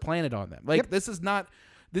officer planted on them. Like, Yep. this is not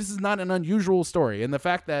an unusual story. And the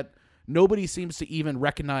fact that nobody seems to even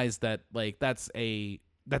recognize that, like, that's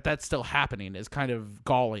still happening is kind of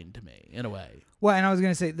galling to me in a way. Well, and I was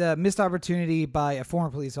going to say the missed opportunity by a former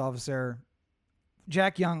police officer,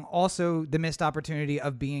 Jack Young, also the missed opportunity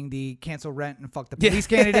of being the cancel rent and fuck the police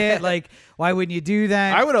candidate. Like, why wouldn't you do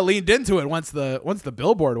that? I would have leaned into it once the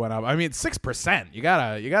billboard went up. I mean, 6%. You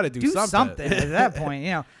gotta do something at that point,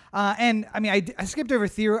 you know. And I mean, I skipped over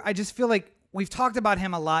Theroux. I just feel like we've talked about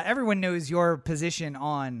him a lot. Everyone knows your position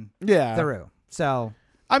on Theroux. So,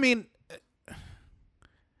 I mean,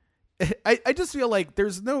 I just feel like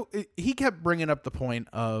he kept bringing up the point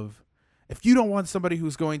of, if you don't want somebody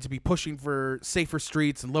who's going to be pushing for safer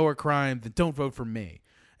streets and lower crime, then don't vote for me.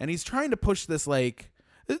 And he's trying to push this, like,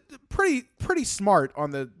 pretty smart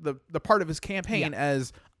on the part of his campaign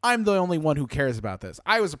as, I'm the only one who cares about this.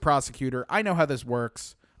 I was a prosecutor. I know how this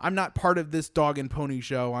works. I'm not part of this dog and pony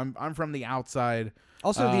show. I'm from the outside.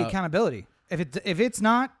 Also, the accountability. If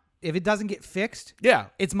it doesn't get fixed,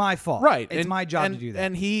 it's my fault. Right. It's my job to do that.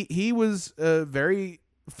 And he was very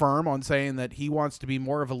firm on saying that he wants to be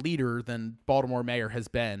more of a leader than Baltimore mayor has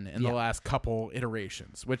been in the last couple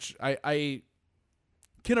iterations, which I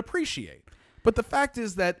can appreciate. But the fact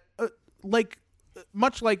is that,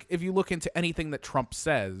 much like if you look into anything that Trump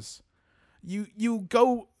says, you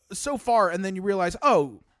go so far and then you realize,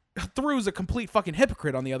 oh, Theroux is a complete fucking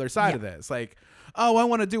hypocrite on the other side of this. Like, oh, I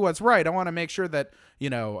want to do what's right. I want to make sure that,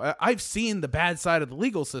 I've seen the bad side of the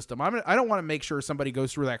legal system. I don't want to make sure somebody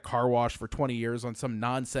goes through that car wash for 20 years on some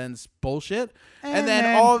nonsense bullshit. And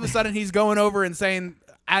then all of a sudden he's going over and saying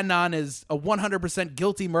Adnan is a 100%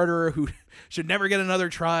 guilty murderer who should never get another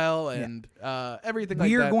trial and everything like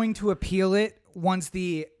that. We are going to appeal it once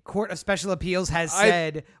the Court of Special Appeals has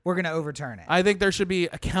said we're going to overturn it. I think there should be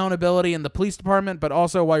accountability in the police department, but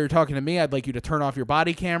also while you're talking to me, I'd like you to turn off your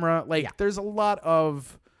body camera. There's a lot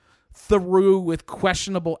of Theroux with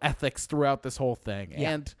questionable ethics throughout this whole thing.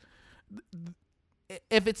 Yeah. And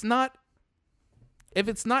if it's not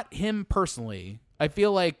him personally, I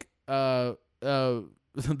feel like the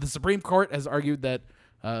Supreme Court has argued that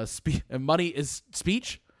money is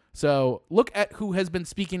speech. So look at who has been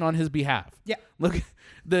speaking on his behalf. Yeah. Look at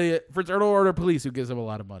the Fraternal Order of Police, who gives him a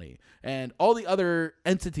lot of money, and all the other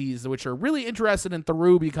entities which are really interested in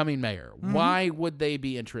Theroux becoming mayor. Mm-hmm. Why would they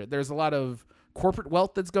be interested? There's a lot of corporate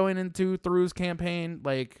wealth that's going into Theroux's campaign.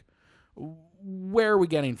 Like, where are we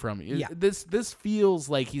getting from? Yeah. This feels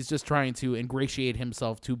like he's just trying to ingratiate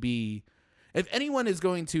himself to be. If anyone is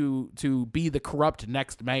going to be the corrupt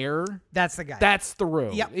next mayor, that's the guy. That's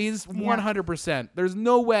Theroux. Yep. He's 100%. There's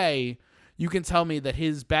no way you can tell me that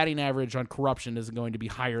his batting average on corruption isn't going to be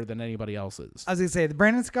higher than anybody else's. I was going to say,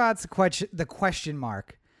 Brandon Scott's the question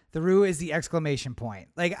mark. Theroux is the exclamation point.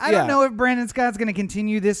 Like, I don't know if Brandon Scott's going to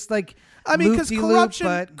continue this, because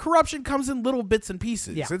corruption comes in little bits and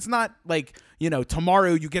pieces. Yeah. It's not like,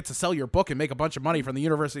 tomorrow you get to sell your book and make a bunch of money from the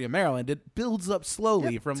University of Maryland. It builds up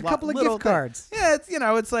slowly from a couple of gift cards. Yeah,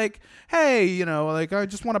 it's like, hey, I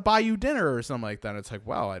just want to buy you dinner or something like that. It's like,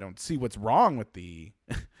 well, I don't see what's wrong with the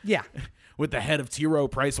with the head of T. Rowe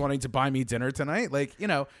Price wanting to buy me dinner tonight.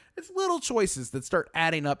 It's little choices that start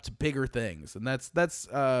adding up to bigger things, and that's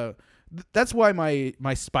why my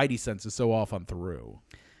spidey sense is so off on Theroux.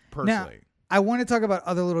 Personally, now, I want to talk about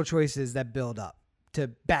other little choices that build up to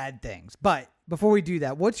bad things. But before we do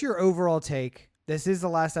that, what's your overall take? This is the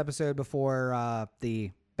last episode before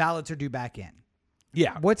the ballots are due back in.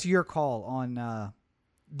 Yeah. What's your call on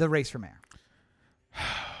the race for mayor?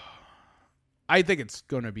 I think it's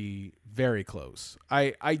going to be very close.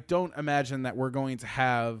 I don't imagine that we're going to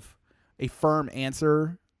have a firm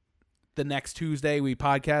answer the next Tuesday we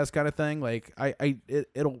podcast kind of thing.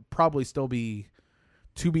 It'll probably still be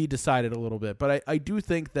to be decided a little bit, but I do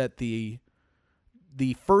think that the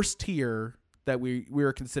first tier that we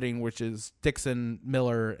were considering, which is Dixon,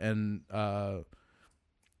 Miller, and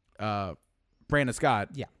Brandon Scott,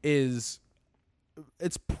 it's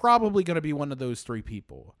probably going to be one of those three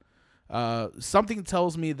people. Something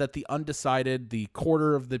tells me that the undecided, the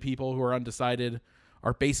quarter of the people who are undecided,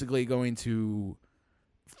 are basically going to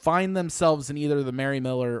find themselves in either the Mary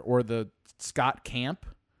Miller or the Scott camp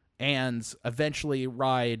and eventually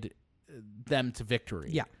ride them to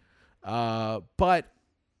victory. Yeah. But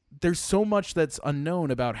there's so much that's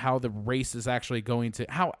unknown about how the race is actually going to,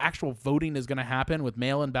 how actual voting is going to happen with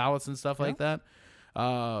mail-in ballots and stuff like that.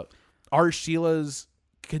 Are Sheila's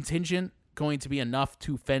contingent going to be enough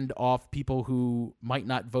to fend off people who might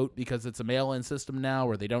not vote because it's a mail-in system now,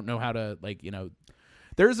 or they don't know how to, like, you know,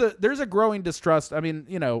 there's a growing distrust. I mean,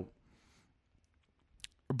 you know,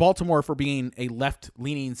 Baltimore, for being a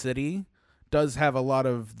left-leaning city, does have a lot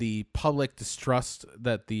of the public distrust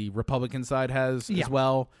that the Republican side has as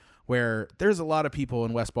well, where there's a lot of people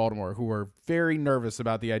in West Baltimore who are very nervous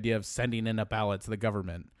about the idea of sending in a ballot to the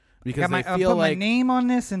government. Because they feel I'll put like my name on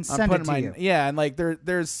this and send it to you. Yeah, and like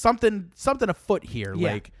there's something afoot here.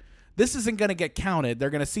 Yeah. Like, this isn't going to get counted.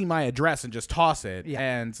 They're going to see my address and just toss it. Yeah.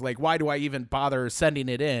 And like, why do I even bother sending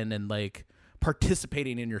it in and like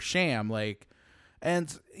participating in your sham? Like,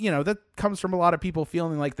 and you know, that comes from a lot of people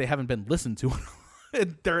feeling like they haven't been listened to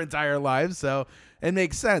in their entire lives. So it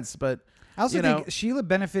makes sense. But I also think Sheila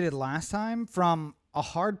benefited last time from a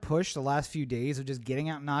hard push the last few days of just getting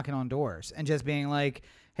out and knocking on doors and just being like,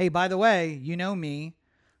 hey, by the way, you know me,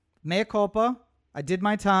 mea culpa, I did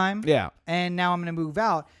my time, and now I'm going to move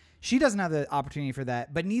out. She doesn't have the opportunity for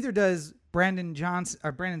that, but neither does Brandon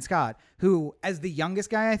Scott, who, as the youngest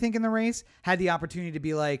guy, I think, in the race, had the opportunity to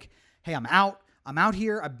be like, hey, I'm out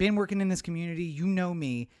here, I've been working in this community, you know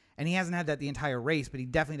me, and he hasn't had that the entire race, but he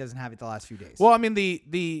definitely doesn't have it the last few days. Well, I mean,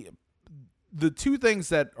 the two things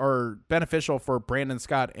that are beneficial for Brandon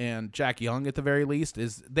Scott and Jack Young, at the very least,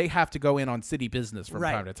 is they have to go in on city business from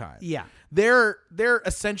time to time. Yeah. They're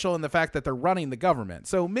essential in the fact that they're running the government.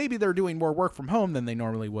 So maybe they're doing more work from home than they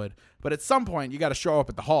normally would. But at some point, you got to show up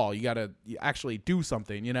at the hall. You got to actually do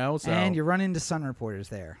something, you know? So, and you run into Sun reporters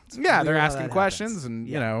there. Yeah, they're asking questions. And,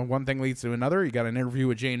 you know, one thing leads to another. You got an interview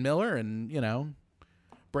with Jane Miller and, you know,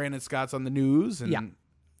 Brandon Scott's on the news. And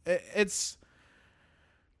it's...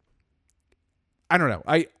 I don't know.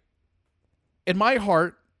 In my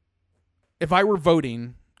heart, if I were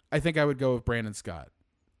voting, I think I would go with Brandon Scott.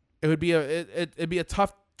 It would be it'd be a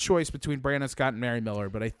tough choice between Brandon Scott and Mary Miller,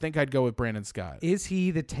 but I think I'd go with Brandon Scott. Is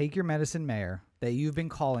he the take your medicine mayor that you've been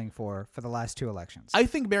calling for the last two elections? I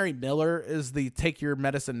think Mary Miller is the take your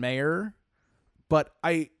medicine mayor, but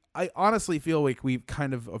I honestly feel like we've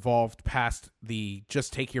kind of evolved past the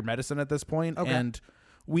just take your medicine at this point, and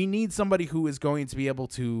we need somebody who is going to be able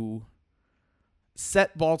to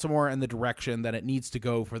set Baltimore in the direction that it needs to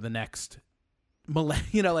go for the next millennium.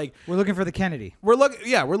 You know, like, we're looking for the Kennedy. We're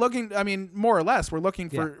looking. I mean, more or less, we're looking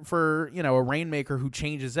for you know, a rainmaker who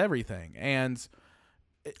changes everything, and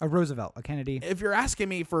a Roosevelt, a Kennedy. If you're asking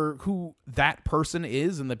me for who that person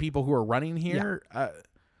is and the people who are running here,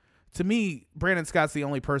 to me, Brandon Scott's the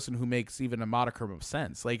only person who makes even a modicum of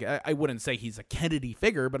sense. Like, I wouldn't say he's a Kennedy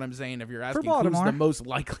figure, but I'm saying if you're asking who's the most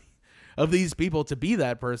likely of these people to be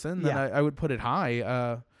that person, then I would put it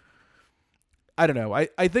high. I don't know.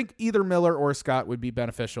 I think either Miller or Scott would be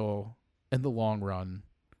beneficial in the long run,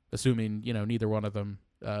 assuming, you know, neither one of them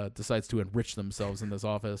decides to enrich themselves in this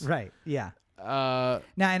office. Right. Yeah. Now,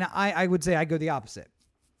 and I would say I go the opposite.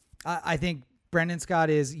 I think Brandon Scott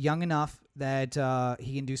is young enough that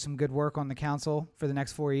he can do some good work on the council for the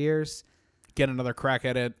next 4 years. Get another crack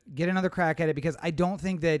at it, because I don't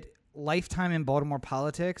think that lifetime in Baltimore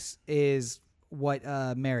politics is what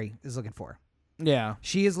Mary is looking for. Yeah.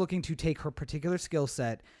 She is looking to take her particular skill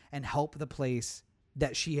set and help the place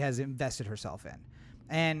that she has invested herself in.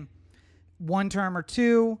 And 1 term or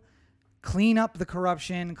 2, clean up the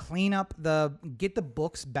corruption, get the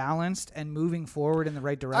books balanced and moving forward in the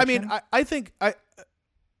right direction. I mean, I think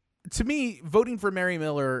to me, voting for Mary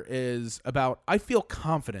Miller is about, I feel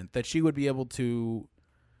confident that she would be able to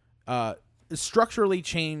structurally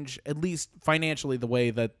change, at least financially, the way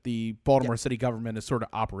that the Baltimore city government is sort of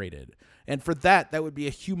operated. And for that would be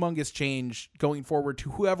a humongous change going forward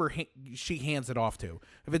to whoever she hands it off to.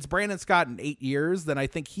 If it's Brandon Scott in 8 years, then I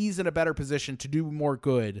think he's in a better position to do more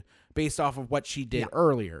good based off of what she did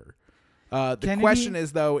earlier. The question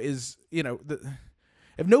is, though, you know,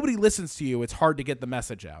 if nobody listens to you, it's hard to get the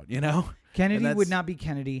message out, you know? Kennedy would not be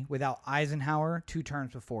Kennedy without Eisenhower 2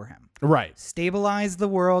 terms before him. Right. Stabilize the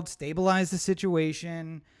world, stabilize the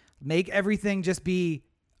situation, make everything just be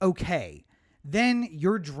okay. Then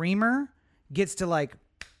your dreamer gets to, like,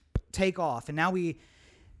 take off. And now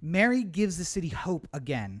Mary gives the city hope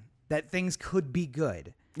again that things could be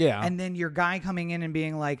good. Yeah. And then your guy coming in and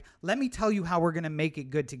being like, let me tell you how we're going to make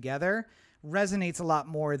it good together, resonates a lot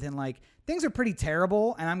more than, like, things are pretty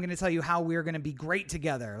terrible and I'm going to tell you how we're going to be great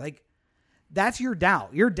together. Like, that's your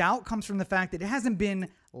doubt. Your doubt comes from the fact that it hasn't been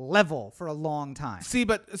level for a long time. See,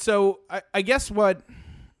 but so I guess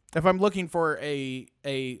if I'm looking for a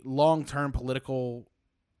long-term political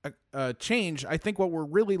change, I think what we're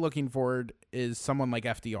really looking for is someone like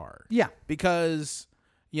FDR. Yeah. Because,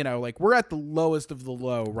 you know, like, we're at the lowest of the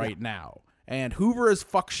low right now. And Hoover has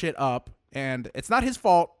fucked shit up. And it's not his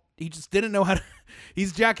fault. didn't know how to.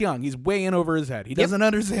 He's Jack Young. He's way in over his head. He doesn't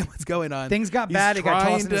understand what's going on. Things got bad. It got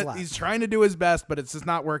tossed in his lap. He's trying to do his best, but it's just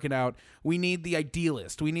not working out. We need the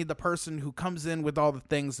idealist. We need the person who comes in with all the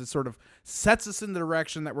things that sort of sets us in the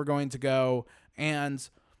direction that we're going to go. And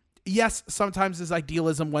yes, sometimes his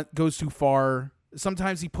idealism goes too far.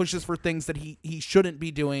 Sometimes he pushes for things that he shouldn't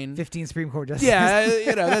be doing. 15 Supreme Court justices.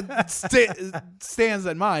 Yeah, that stands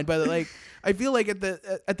in mind. But like, I feel like at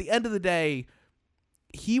the end of the day,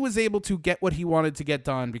 he was able to get what he wanted to get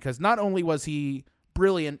done because not only was he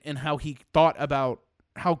brilliant in how he thought about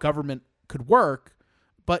how government could work,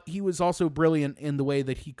 but he was also brilliant in the way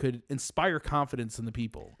that he could inspire confidence in the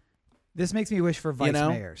people. This makes me wish for vice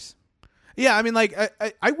mayors. Yeah, I mean, like,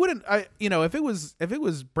 I wouldn't, if it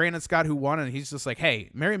was Brandon Scott who won and he's just like, hey,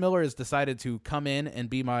 Mary Miller has decided to come in and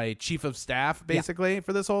be my chief of staff, basically,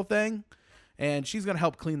 for this whole thing, and she's going to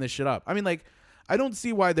help clean this shit up. I mean, like, I don't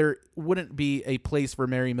see why there wouldn't be a place for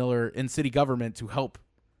Mary Miller in city government to help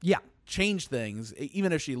change things,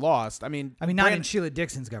 even if she lost. I mean, not in Sheila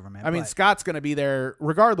Dixon's government. I mean, Scott's going to be there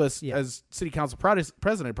regardless as city council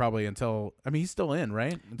president probably until, I mean, he's still in,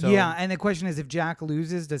 right? And the question is, if Jack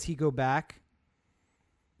loses, does he go back?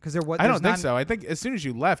 Because I don't think so. I think as soon as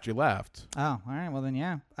you left, you left. Oh, all right. Well, then,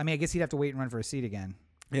 yeah. I mean, I guess he'd have to wait and run for a seat again.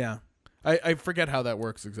 Yeah. I forget how that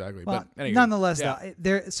works exactly. Well, but anyway, nonetheless,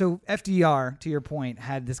 though, so FDR, to your point,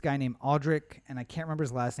 had this guy named Aldrich, and I can't remember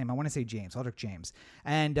his last name. I want to say James, Aldrich James.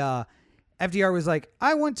 And FDR was like,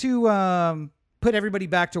 I want to put everybody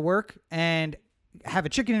back to work and have a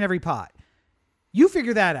chicken in every pot. You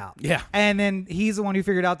figure that out. Yeah. And then he's the one who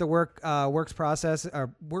figured out the works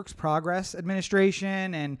progress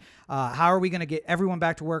administration and how are we going to get everyone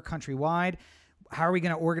back to work countrywide? How are we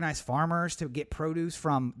going to organize farmers to get produce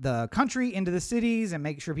from the country into the cities and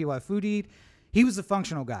make sure people have food to eat? He was the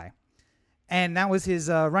functional guy. And that was his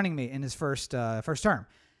running mate in his first term.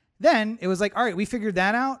 Then it was like, all right, we figured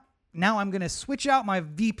that out. Now I'm going to switch out my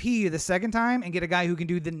VP the second time and get a guy who can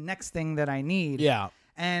do the next thing that I need. Yeah.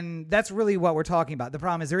 And that's really what we're talking about. The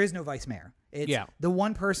problem is there is no vice mayor. It's the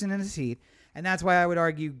one person in a seat. And that's why I would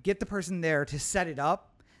argue get the person there to set it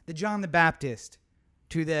up. The John the Baptist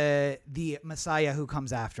to the Messiah who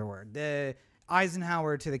comes afterward. The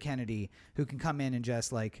Eisenhower to the Kennedy who can come in and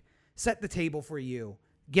just like set the table for you.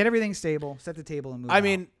 Get everything stable, set the table and move on. I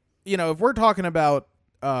mean, if we're talking about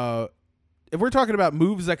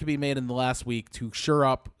moves that could be made in the last week to shore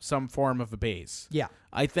up some form of a base. Yeah.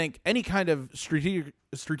 I think any kind of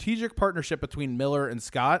strategic partnership between Miller and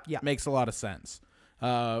Scott makes a lot of sense.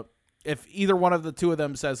 If either one of the two of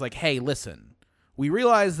them says like, hey, listen, we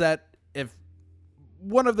realize that if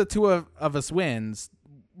one of the two of us wins,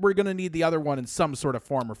 we're going to need the other one in some sort of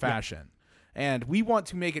form or fashion. Yeah. And we want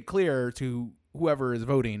to make it clear to whoever is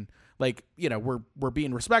voting, like, we're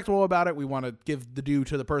being respectful about it. We want to give the due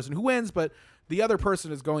to the person who wins, but the other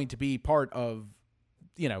person is going to be part of,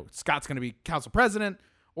 Scott's going to be council president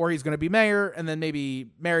or he's going to be mayor. And then maybe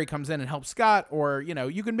Mary comes in and helps Scott, or,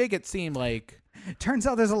 you can make it seem like. Turns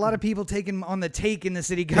out there's a lot of people taking on the take in the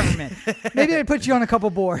city government. Maybe I put you on a couple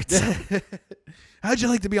boards. How'd you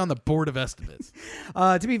like to be on the board of estimates?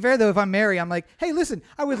 To be fair, though, if I'm Mary, I'm like, hey, listen,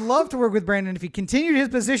 I would love to work with Brandon if he continued his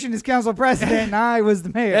position as council president and I was the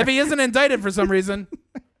mayor. If he isn't indicted for some reason.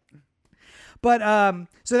 But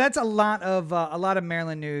so that's a lot of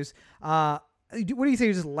Maryland news. What do you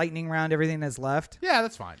say? Just lightning round everything that's left? Yeah,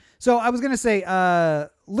 that's fine. So I was going to say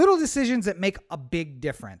little decisions that make a big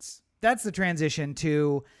difference. That's the transition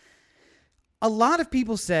to a lot of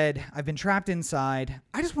people said, I've been trapped inside.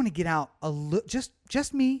 I just want to get out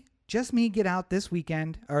just me get out this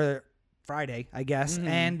weekend or Friday, I guess,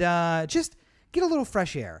 and just get a little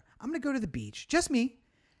fresh air. I'm going to go to the beach, just me.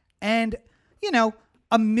 And, 1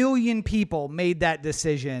 million people made that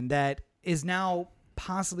decision that is now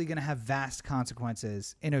possibly going to have vast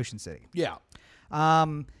consequences in Ocean City. Yeah.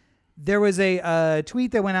 There was a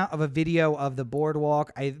tweet that went out of a video of the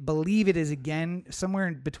boardwalk. I believe it is again somewhere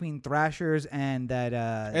in between Thrashers and that.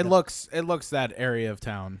 It looks that area of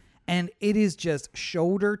town, and it is just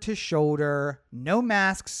shoulder to shoulder, no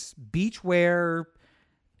masks, beach wear,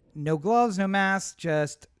 no gloves, no masks.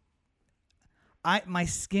 Just my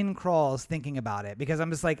skin crawls thinking about it because I'm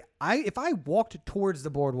just like if I walked towards the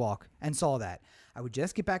boardwalk and saw that, I would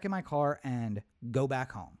just get back in my car and go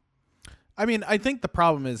back home. I mean, I think the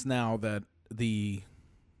problem is now that the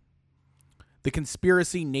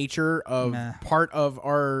conspiracy nature of part of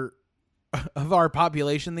our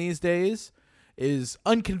population these days is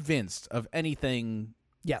unconvinced of anything.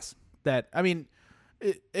 Yes. That, I mean,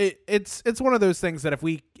 it's one of those things that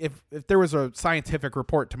if there was a scientific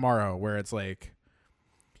report tomorrow where it's like,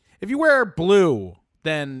 if you wear blue,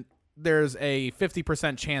 then there's a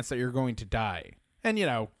 50% chance that you're going to die. And,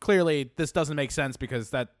 clearly this doesn't make sense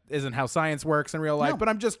because that isn't how science works in real life. No. But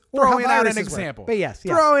I'm just throwing out an example. But yes.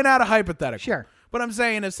 Throwing out a hypothetical. Sure. But I'm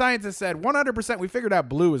saying if scientists said 100%, we figured out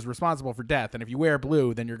blue is responsible for death, and if you wear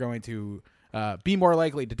blue, then you're going to be more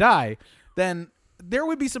likely to die, then there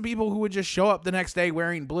would be some people who would just show up the next day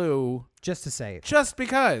wearing blue. Just to say it. Just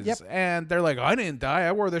because. Yep. And they're like, I didn't die.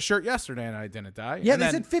 I wore this shirt yesterday and I didn't die. Yeah,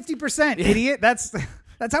 they said 50%, idiot. That's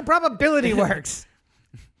how probability works.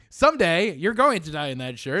 Someday, you're going to die in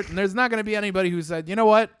that shirt, and there's not going to be anybody who said, you know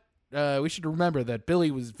what? We should remember that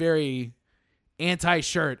Billy was very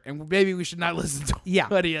anti-shirt, and maybe we should not listen to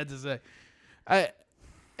what he had to say.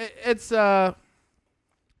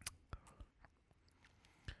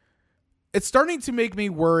 It's starting to make me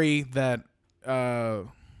worry that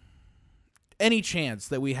any chance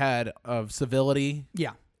that we had of civility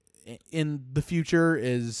in the future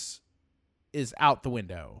is out the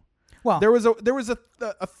window. Well, there was a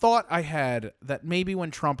thought I had that maybe when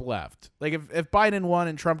Trump left, like if Biden won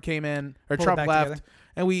and Trump came in, or Trump left, together.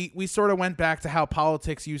 And we sort of went back to how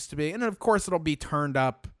politics used to be, and of course it'll be turned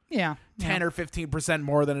up 10 or 15%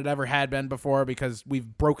 more than it ever had been before because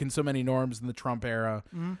we've broken so many norms in the Trump era.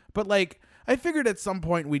 Mm-hmm. But I figured at some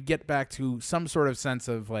point we'd get back to some sort of sense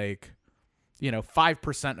of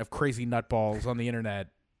 5% of crazy nutballs on the internet.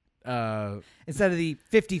 Instead of the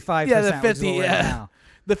 55%. Yeah, the 50. Now.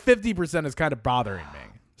 The 50% is kind of bothering me.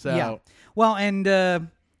 So yeah. Well, and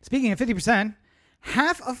speaking of 50%,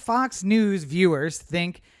 half of Fox News viewers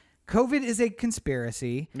think COVID is a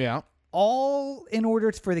conspiracy. Yeah. All in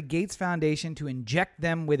order for the Gates Foundation to inject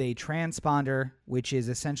them with a transponder, which is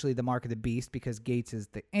essentially the mark of the beast because Gates is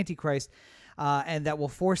the Antichrist, and that will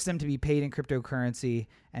force them to be paid in cryptocurrency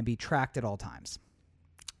and be tracked at all times.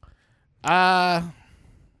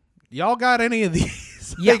 Y'all got any of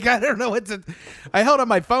these? Yeah. I don't know what to... I held up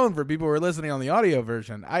my phone for people who were listening on the audio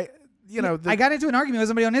version. I got into an argument with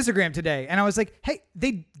somebody on Instagram today, and I was like, hey,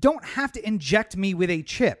 they don't have to inject me with a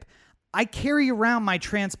chip. I carry around my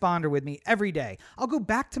transponder with me every day. I'll go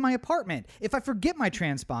back to my apartment if I forget my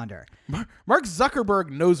transponder. Mark Zuckerberg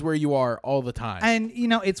knows where you are all the time. And,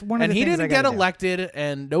 it's one of the things he didn't get elected,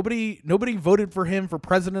 and nobody voted for him for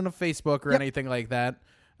president of Facebook or anything like that.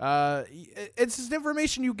 It's just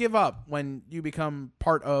information you give up when you become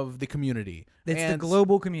part of the community. It's the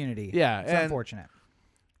global community. Yeah. It's unfortunate.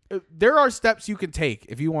 There are steps you can take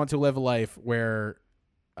if you want to live a life where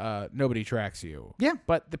nobody tracks you. Yeah.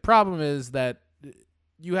 But the problem is that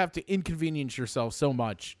you have to inconvenience yourself so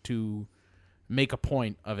much to make a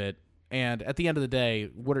point of it. And at the end of the day,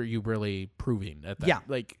 what are you really proving at that? Yeah.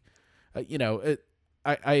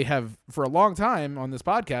 I have for a long time on this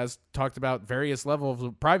podcast talked about various levels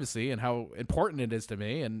of privacy and how important it is to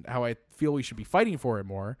me and how I feel we should be fighting for it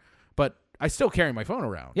more. But I still carry my phone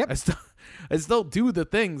around. Yep. I still do the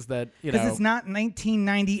things that, because it's not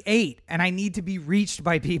 1998 and I need to be reached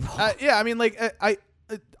by people. Yeah. I mean, I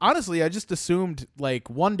honestly, I just assumed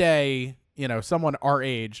one day, someone our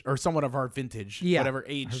age or someone of our vintage, whatever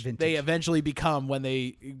age they eventually become when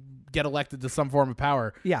they get elected to some form of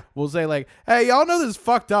power. Yeah. We'll say hey, y'all know this is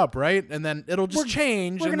fucked up, right? And then it'll just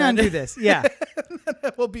change. We're going to undo this. Yeah.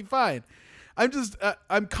 We'll be fine.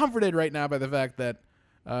 I'm comforted right now by the fact that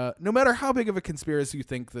no matter how big of a conspiracy you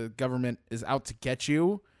think the government is out to get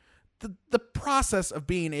you, the process of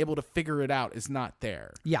being able to figure it out is not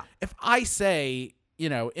there. Yeah. If I say,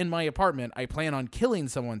 in my apartment, I plan on killing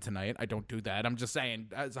someone tonight. I don't do that. I'm just saying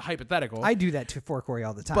as a hypothetical. I do that for Corey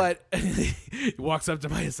all the time. But he walks up to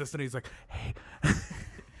my assistant. He's like, hey, I'm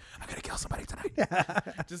going to kill somebody tonight.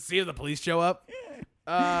 Just see if the police show up.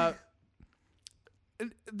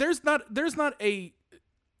 There's not a,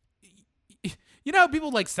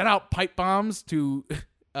 people set out pipe bombs to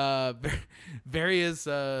various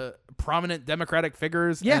prominent Democratic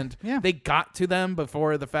figures. Yeah, and they got to them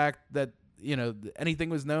before the fact that, anything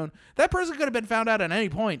was known. That person could have been found out at any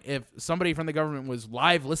point if somebody from the government was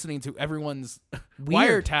live listening to everyone's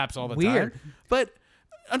wiretaps all the time. But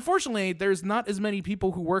unfortunately, there's not as many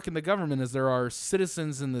people who work in the government as there are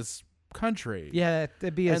citizens in this country. Yeah,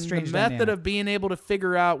 that'd be a strange the method dynamic. of being able to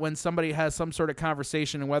figure out when somebody has some sort of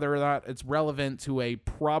conversation and whether or not it's relevant to a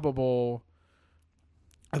probable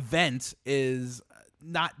event is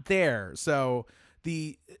not there. So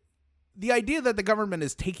the idea that the government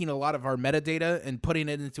is taking a lot of our metadata and putting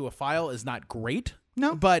it into a file is not great.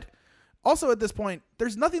 No. But also at this point,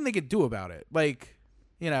 there's nothing they could do about it.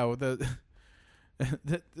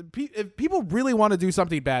 if people really want to do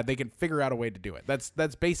something bad, they can figure out a way to do it.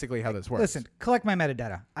 That's basically how this works. Listen, collect my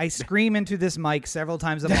metadata. I scream into this mic several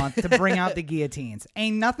times a month to bring out the guillotines.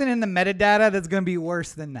 Ain't nothing in the metadata that's going to be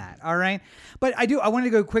worse than that. All right. But I wanted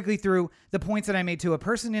to go quickly through the points that I made to a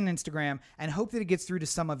person in Instagram and hope that it gets through to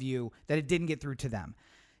some of you that it didn't get through to them.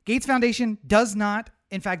 Gates Foundation does not,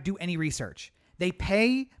 in fact, do any research. They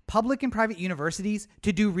pay public and private universities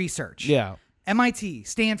to do research. Yeah. MIT,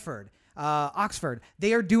 Stanford, Oxford,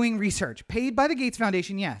 they are doing research paid by the Gates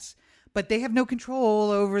Foundation, yes, but they have no control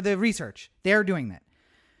over the research. They are doing that.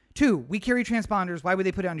 2, we carry transponders. Why would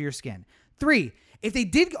they put it under your skin? 3, if they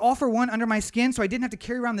did offer one under my skin so I didn't have to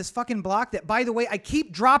carry around this fucking block that, by the way, I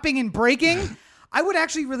keep dropping and breaking, I would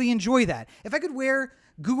actually really enjoy that. If I could wear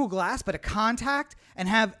Google Glass, but a contact, and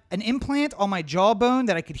have an implant on my jawbone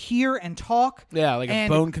that I could hear and talk. Yeah, like a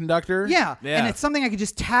bone conductor. Yeah, and it's something I could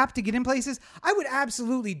just tap to get in places. I would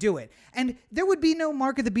absolutely do it. And there would be no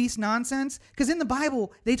mark of the beast nonsense, because in the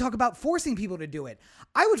Bible, they talk about forcing people to do it.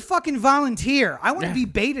 I would fucking volunteer. I want to be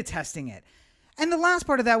beta testing it. And the last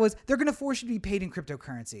part of that was they're going to force you to be paid in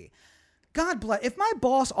cryptocurrency. God bless. If my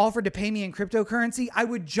boss offered to pay me in cryptocurrency, I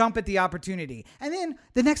would jump at the opportunity. And then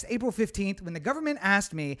the next April 15th, when the government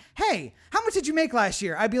asked me, hey, how much did you make last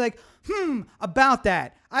year? I'd be like, about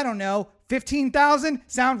that. I don't know. 15,000?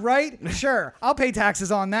 Sound right? Sure. I'll pay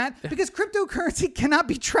taxes on that because cryptocurrency cannot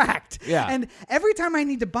be tracked. Yeah. And every time I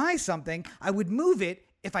need to buy something, I would move it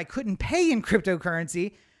if I couldn't pay in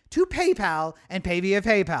cryptocurrency to PayPal and pay via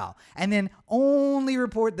PayPal, and then only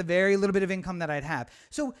report the very little bit of income that I'd have.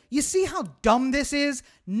 So you see how dumb this is?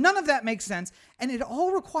 None of that makes sense, and it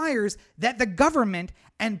all requires that the government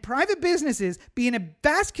and private businesses be in a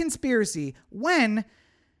vast conspiracy when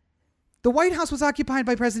the White House was occupied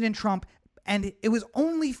by President Trump, and it was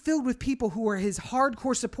only filled with people who were his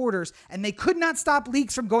hardcore supporters, and they could not stop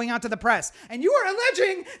leaks from going out to the press. And you are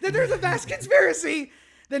alleging that there's a vast conspiracy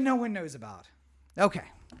that no one knows about. Okay.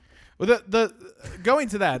 Well, the going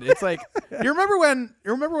to that, it's like you remember when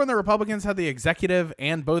the Republicans had the executive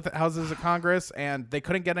and both houses of Congress and they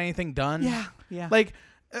couldn't get anything done. Yeah. Like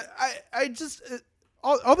I just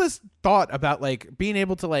all this thought about like being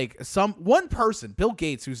able to like one person, Bill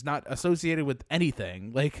Gates, who's not associated with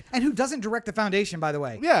anything, like, and who doesn't direct the foundation, by the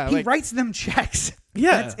way. Yeah, he writes them checks.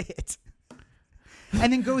 Yeah, that's it.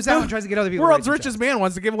 And then goes out and tries to get other people. World's richest man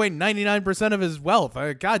wants to give away 99% of his wealth.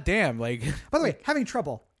 God damn, like. By the way, having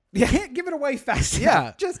trouble. You can't give it away fast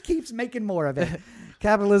enough. Just keeps making more of it.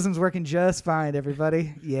 Capitalism's working just fine,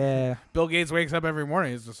 everybody. Yeah. Bill Gates wakes up every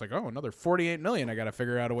morning. He's just like, oh, another 48 million. I got to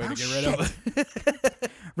figure out a way to get rid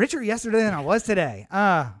of. Richer yesterday than I was today.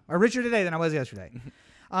 Or richer today than I was yesterday.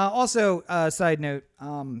 Also, side note,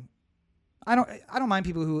 I don't mind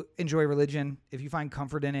people who enjoy religion. If you find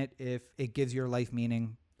comfort in it, if it gives your life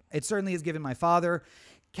meaning. It certainly has given my father,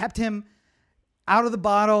 kept him out of the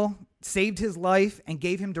bottle, saved his life, and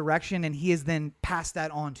gave him direction, and he has then passed that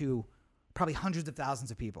on to probably hundreds of thousands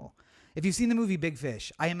of people. If you've seen the movie Big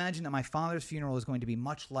Fish, I imagine that my father's funeral is going to be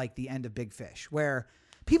much like the end of Big Fish, where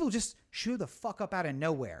people just shoot the fuck up out of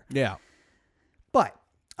nowhere. Yeah. But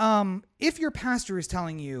if your pastor is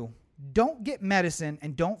telling you, don't get medicine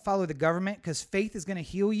and don't follow the government because faith is going to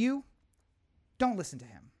heal you, don't listen to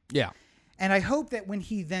him. Yeah. And I hope that when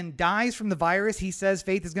he then dies from the virus he says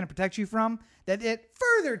faith is going to protect you from, that it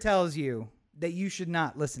further tells you that you should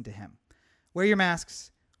not listen to him. Wear your masks,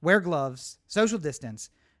 wear gloves, social distance.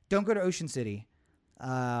 Don't go to Ocean City.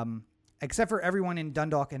 Except for everyone in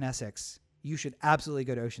Dundalk and Essex, you should absolutely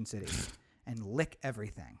go to Ocean City and lick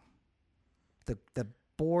everything. The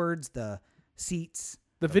boards, the seats,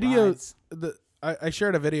 the videos. I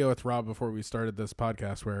shared a video with Rob before we started this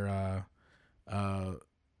podcast where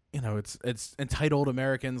it's entitled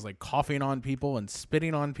Americans like coughing on people and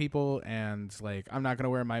spitting on people and like I'm not going to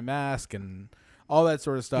wear my mask and all that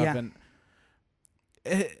sort of stuff. Yeah. And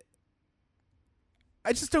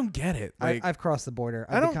I just don't get it. Like, I've crossed the border.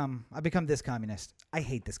 I've become this communist. I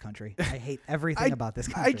hate this country. I hate everything about this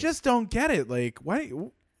country. I just don't get it. Like, why?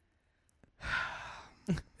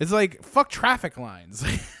 It's like fuck traffic lines.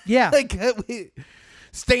 Yeah. Like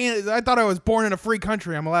I thought I was born in a free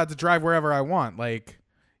country. I'm allowed to drive wherever I want. Like,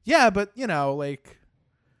 yeah, but like,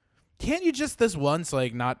 can't you just this once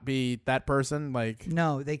like not be that person? Like,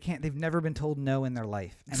 no, they can't. They've never been told no in their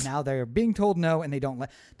life, and now they're being told no, and they don't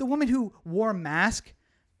let the woman who wore a mask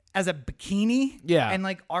as a bikini, and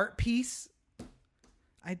like art piece.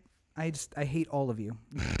 I hate all of you.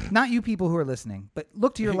 Not you people who are listening, but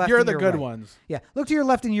look to your left. You're the good right. ones. Yeah, look to your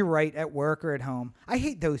left and your right at work or at home. I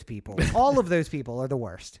hate those people. All of those people are the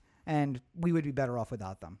worst, and we would be better off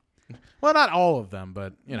without them. Well, not all of them,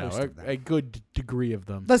 but Most a good degree of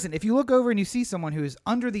them. Listen, if you look over and you see someone who is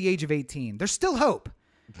under the age of 18, there's still hope.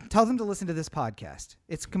 Tell them to listen to this podcast.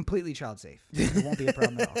 It's completely child safe. It won't be a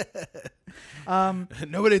problem at all.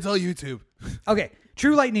 Nobody tell YouTube. Okay,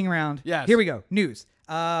 true lightning round. Yes. Here we go. News.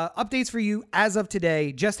 Updates for you as of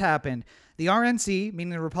today just happened. The RNC, meaning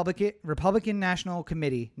the Republican National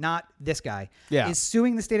Committee, not this guy, is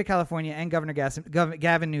suing the state of California and Governor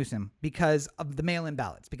Gavin Newsom because of the mail-in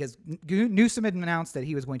ballots. Because Newsom had announced that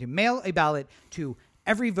he was going to mail a ballot to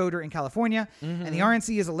every voter in California, and the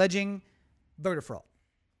RNC is alleging voter fraud.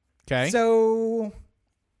 Okay. So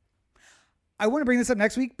I want to bring this up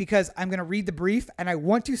next week because I'm going to read the brief and I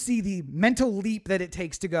want to see the mental leap that it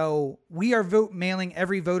takes to go, we are mailing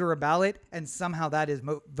every voter a ballot, and somehow that is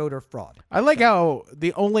voter fraud. I like how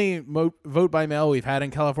the only vote by mail we've had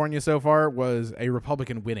in California so far was a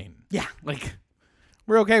Republican winning. Yeah. Like,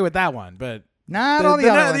 we're okay with that one, but not all the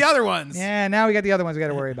other ones. Yeah, now we got the other ones we got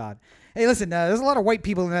to worry about. Hey, listen, there's a lot of white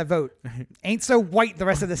people in that vote. Ain't so white the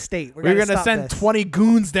rest of the state. We're going to send 20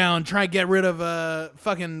 goons down, try and get rid of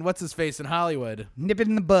fucking what's-his-face in Hollywood. Nip it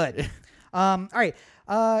in the bud. All right.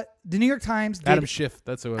 The New York Times did... Adam Schiff.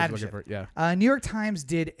 That's what I was looking for. Yeah. New York Times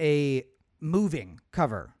did a moving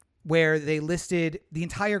cover where they listed the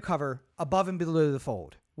entire cover above and below the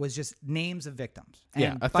fold was just names of victims.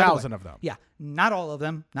 And 1,000 of them. Yeah, not all of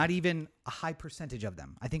them, not even a high percentage of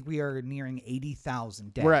them. I think we are nearing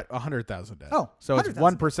 80,000 dead. We're at 100,000 dead. Oh, so it's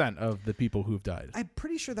 1% of the people who've died. I'm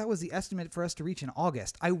pretty sure that was the estimate for us to reach in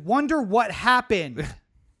August. I wonder what happened.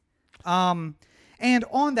 And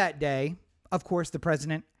on that day, of course, the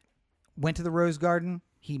president went to the Rose Garden.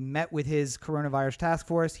 He met with his coronavirus task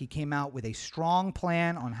force. He came out with a strong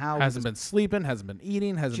plan on how hasn't been sleeping, hasn't been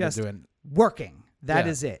eating, hasn't been doing working. That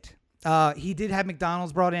is it. He did have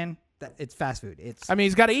McDonald's brought in. It's fast food.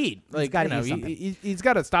 He's got to eat. He's got to eat something. He's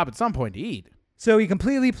got to stop at some point to eat. So he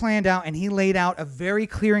completely planned out, and he laid out a very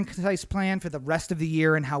clear and concise plan for the rest of the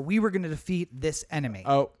year and how we were going to defeat this enemy.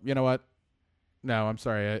 Oh, you know what? No, I'm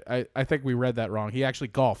sorry. I think we read that wrong. He actually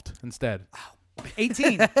golfed instead.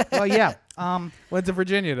 18. Well, yeah. Went to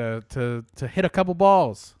Virginia to hit a couple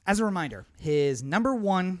balls. As a reminder, his number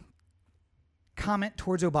one comment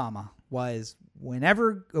towards Obama was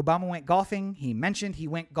whenever Obama went golfing, he mentioned he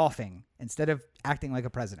went golfing instead of acting like a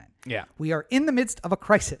president. Yeah. We are in the midst of a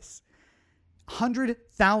crisis.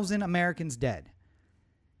 100,000 Americans dead.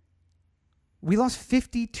 We lost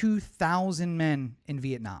 52,000 men in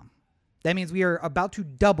Vietnam. That means we are about to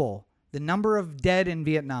double the number of dead in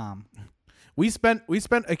Vietnam. We spent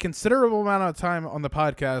a considerable amount of time on the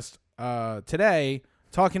podcast today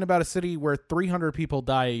talking about a city where 300 people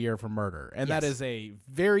die a year from murder, and that is a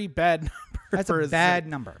very bad number. That's a bad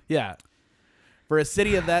number. Yeah, for a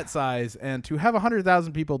city of that size, and to have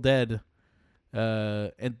 100,000 people dead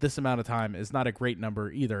in this amount of time is not a great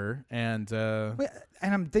number either. And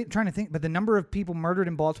I'm trying to think, but the number of people murdered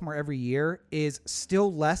in Baltimore every year is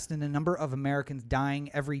still less than the number of Americans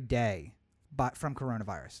dying every day from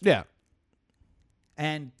coronavirus. Yeah.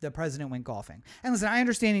 And the president went golfing. And listen, I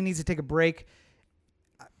understand he needs to take a break.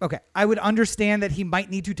 Okay, I would understand that he might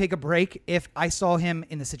need to take a break if I saw him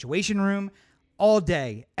in the Situation Room all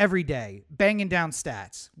day, every day, banging down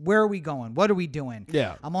stats. Where are we going? What are we doing?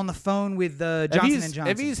 Yeah. I'm on the phone with Johnson & Johnson.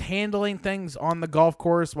 If he's handling things on the golf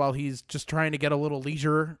course while he's just trying to get a little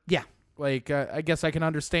leisure, yeah, like I guess I can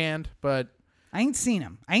understand, but I ain't seen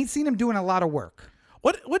him. I ain't seen him doing a lot of work.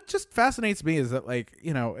 What just fascinates me is that, like,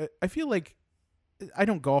 I feel like I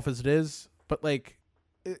don't golf as it is, but like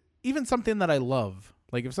even something that I love,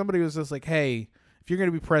 like if somebody was just like, hey, if you're going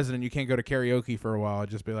to be president, you can't go to karaoke for a while,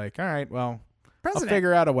 I'd just be like, all right, well, president. I'll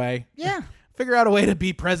figure out a way. Yeah. Figure out a way to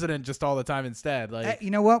be president just all the time instead. Like,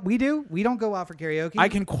 you know what we do? We don't go out for karaoke. I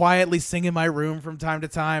can quietly sing in my room from time to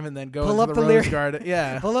time and then go into the Rose Garden.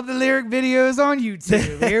 Yeah. Pull up the lyric videos on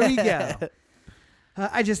YouTube. Here we go.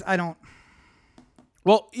 I don't.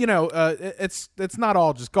 Well, it's not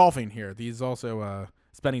all just golfing here. He's also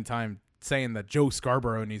spending time saying that Joe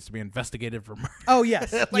Scarborough needs to be investigated for murder. Oh,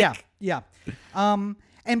 yes. Yeah.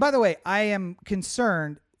 And by the way, I am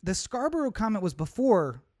concerned. The Scarborough comment was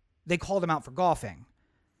before they called him out for golfing.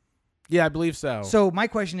 Yeah, I believe so. So my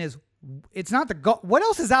question is, it's not what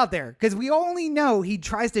else is out there? Because we only know he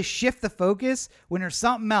tries to shift the focus when there's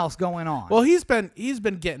something else going on. Well, he's been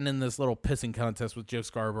getting in this little pissing contest with Joe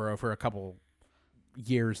Scarborough for a couple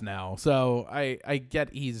years now. So I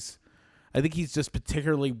think he's just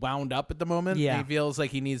particularly wound up at the moment. Yeah. He feels like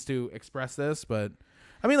he needs to express this, but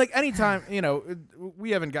I mean, like anytime,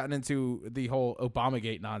 we haven't gotten into the whole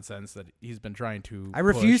Obamagate nonsense that he's been trying to I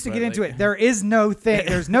refuse to get into it. There is no thing.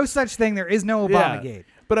 There's no such thing. There is no Obamagate. Yeah.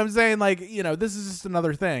 But I'm saying, like, this is just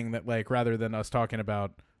another thing that, like, rather than us talking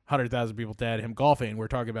about 100,000 people dead, him golfing, we're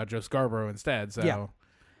talking about Joe Scarborough instead. So,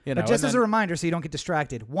 But just as a reminder, so you don't get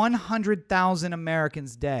distracted, 100,000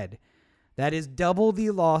 Americans dead. That is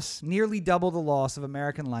nearly double the loss of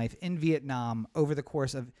American life in Vietnam over the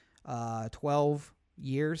course of 12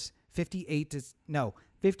 years, 58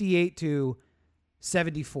 to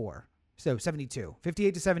 74. So 72.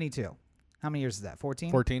 58 to 72. How many years is that?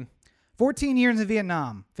 14? 14. 14 years in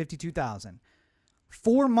Vietnam, 52,000.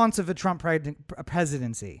 4 months of a Trump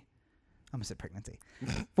presidency. I'm going to say pregnancy.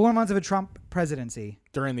 4 months of a Trump presidency.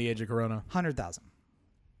 During the age of Corona. 100,000.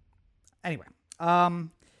 Anyway.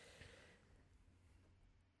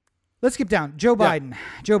 Let's skip down. Joe Biden.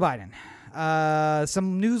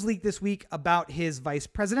 Some news leak this week about his vice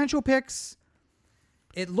presidential picks.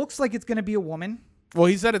 It looks like it's going to be a woman. Well,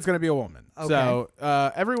 he said it's going to be a woman. Okay. So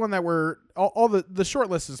everyone that all the short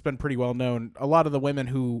list has been pretty well known. A lot of the women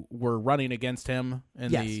who were running against him in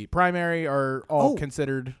the primary are all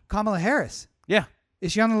considered. Kamala Harris. Yeah.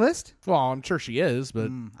 Is she on the list? Well, I'm sure she is, but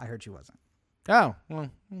I heard she wasn't. Oh, well,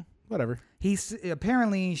 whatever.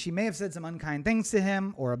 Apparently she may have said some unkind things to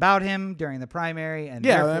him or about him during the primary, and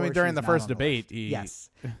during the first debate, yes.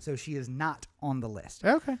 So she is not on the list.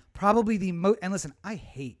 Okay. Probably the most. And listen, I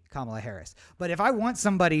hate Kamala Harris, but if I want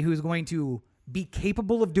somebody who's going to be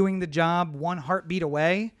capable of doing the job one heartbeat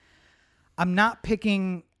away, I'm not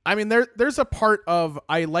picking. I mean, there's a part of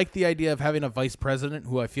I like the idea of having a vice president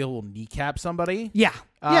who I feel will kneecap somebody.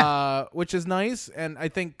 Yeah. Which is nice, and I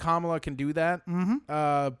think Kamala can do that.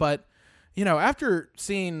 Mm-hmm. But after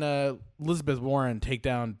seeing Elizabeth Warren take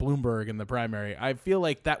down Bloomberg in the primary, I feel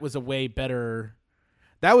like that was a way better.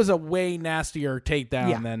 That was a way nastier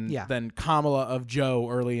takedown than Kamala of Joe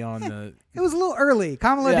early on. It was a little early.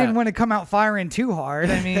 Kamala didn't want to come out firing too hard.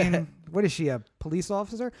 I mean, what is she, a police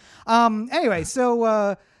officer? Anyway,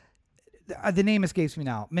 so the name escapes me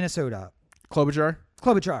now. Minnesota.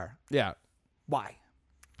 Klobuchar. Yeah. Why?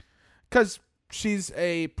 Because she's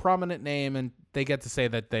a prominent name, and they get to say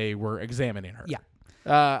that they were examining her. Yeah.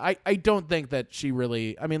 I don't think that she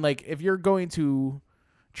really. I mean, like, if you're going to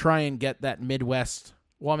try and get that Midwest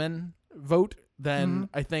woman vote, then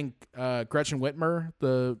I think Gretchen Whitmer,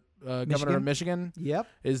 the governor of Michigan,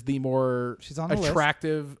 is the more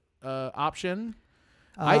attractive option.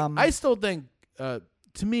 I still think,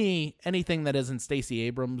 to me, anything that isn't Stacey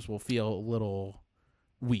Abrams will feel a little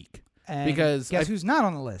weak. And because guess who's not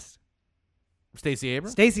on the list? Stacey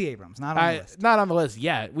Abrams? Stacey Abrams, not on the list. Not on the list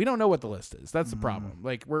yet. We don't know what the list is. That's the problem.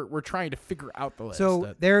 Like, we're trying to figure out the list.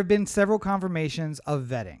 So there have been several confirmations of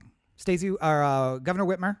vetting. Governor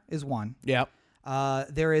Whitmer is one. Yep.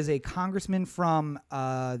 There is a congressman from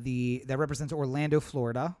that represents Orlando,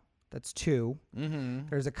 Florida. That's 2. Mm-hmm.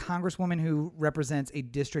 There's a congresswoman who represents a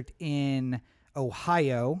district in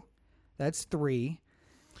Ohio. That's 3.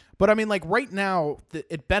 But I mean, like, right now,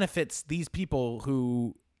 it benefits these people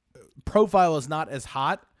who profile is not as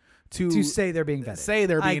hot to say they're being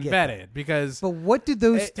vetted. Because. But what did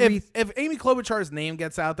those three? If Amy Klobuchar's name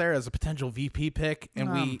gets out there as a potential VP pick, and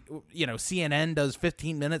CNN does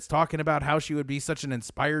 15 minutes talking about how she would be such an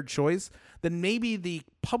inspired choice, then maybe the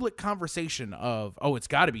public conversation of it's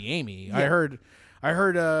got to be Amy. Yeah. I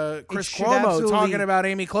heard Chris Cuomo talking about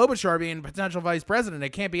Amy Klobuchar being potential vice president. It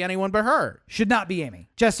can't be anyone but her. Should not be Amy.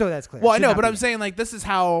 Just so that's clear. Well, I know, but I'm saying, like, this is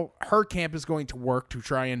how her camp is going to work to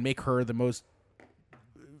try and make her the most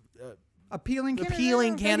appealing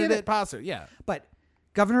candidate possible. Yeah. But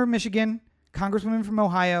governor of Michigan, congresswoman from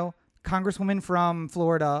Ohio, congresswoman from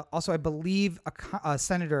Florida, also I believe a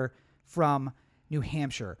senator from New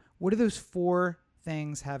Hampshire. What do those 4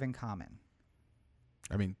 things have in common?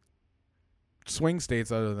 I mean, swing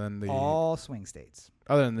states all swing states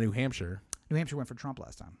other than New Hampshire. New Hampshire went for Trump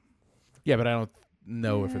last time. Yeah, but I don't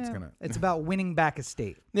know if it's gonna. It's about winning back a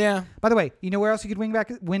state. Yeah. By the way, you know where else you could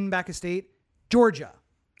win back a state? Georgia.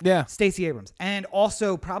 Yeah. Stacey Abrams, and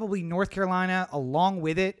also probably North Carolina along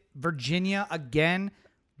with it. Virginia again,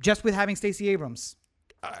 just with having Stacey Abrams.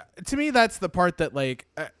 To me, that's the part that, like,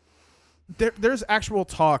 there's actual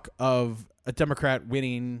talk of a Democrat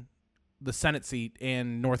winning the Senate seat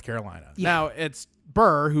in North Carolina. Yeah. Now, it's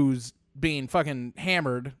Burr who's being fucking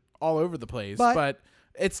hammered all over the place, but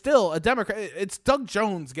it's still a Democrat. It's Doug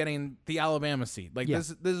Jones getting the Alabama seat. Like,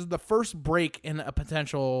 this is the first break in a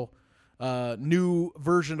potential new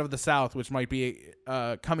version of the South, which might be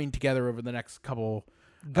coming together over the next couple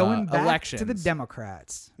going back elections. To the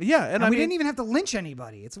Democrats. Yeah, and we didn't even have to lynch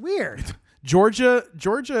anybody. It's weird. Georgia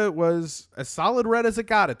was as solid red as it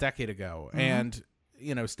got a decade ago, and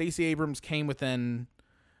Stacey Abrams came within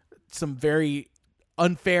some very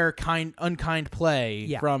unfair, unkind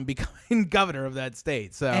play from becoming governor of that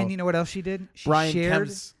state. So, and you know what else she did? Brian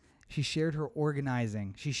Kemp's. She shared her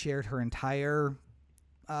organizing. She shared her entire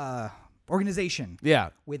organization. Yeah.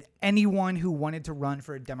 With anyone who wanted to run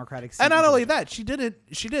for a Democratic seat. And not only that, she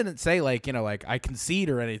didn't say like, like I concede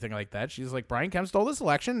or anything like that. She's like, Brian Kemp stole this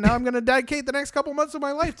election. Now I'm going to dedicate the next couple months of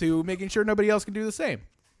my life to making sure nobody else can do the same.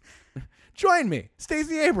 Join me,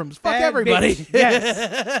 Stacey Abrams. Fuck everybody.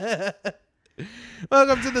 Yes.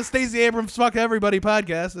 Welcome to the Stacey Abrams Fuck Everybody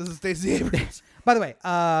podcast. This is Stacey Abrams. By the way,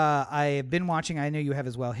 I've been watching, I know you have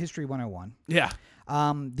as well, History 101. Yeah.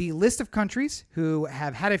 The list of countries who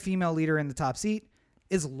have had a female leader in the top seat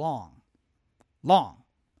is long.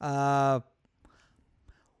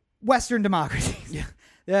 Western democracies.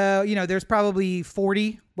 Yeah. There's probably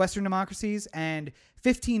 40 Western democracies, and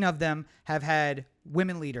 15 of them have had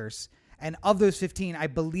women leaders. And of those 15, I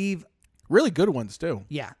believe... Really good ones, too.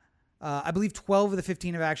 Yeah. I believe 12 of the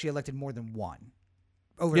 15 have actually elected more than one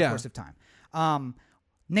over the course of time.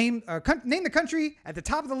 Name the country at the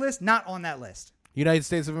top of the list, not on that list. United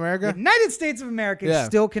States of America? United States of America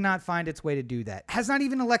still cannot find its way to do that. Has not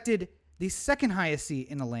even elected the second highest seat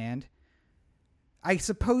in the land. I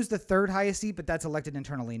suppose the third highest seat, but that's elected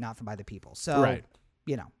internally, not by the people. So, right.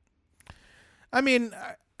 I mean...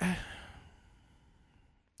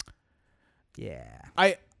 yeah.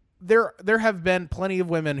 There have been plenty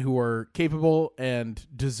of women who are capable and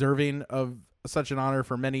deserving of such an honor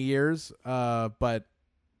for many years. But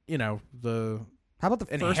the how about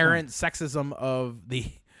the inherent sexism of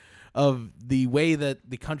the way that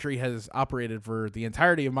the country has operated for the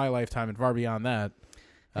entirety of my lifetime and far beyond that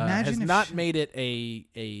has not made it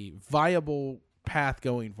a viable path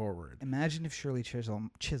going forward. Imagine if Shirley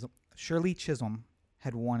Chisholm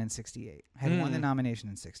had won in 68, had won the nomination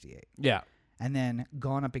in 68. Yeah. And then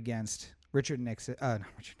gone up against Richard Nixon.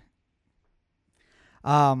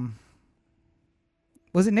 Was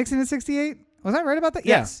it Nixon in 68? Was I right about that?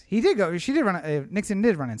 Yeah. Yes, he did go. She did run. Nixon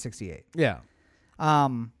did run in 68. Yeah.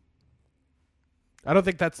 I don't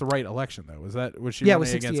think that's the right election though. Was she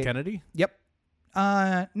running against Kennedy? Yep.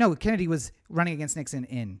 No, Kennedy was running against Nixon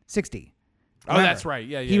in 60. Oh, that's right.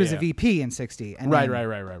 Yeah, he was a VP in 60. And right.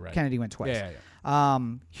 Kennedy went twice. Yeah.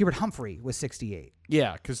 Hubert Humphrey was 68.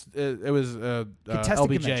 Yeah, because it was LBJ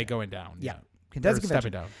convention. going down. Yeah. Contested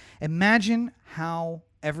convention. Stepping down. Imagine how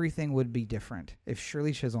everything would be different if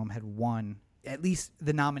Shirley Chisholm had won at least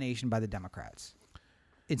the nomination by the Democrats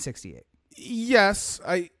in 68. Yes,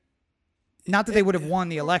 not that they would have won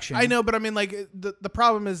the election. I know, but I mean, like, the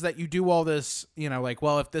problem is that you do all this, like,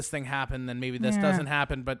 well, if this thing happened, then maybe this doesn't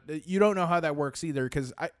happen. But you don't know how that works either,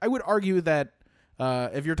 because I would argue that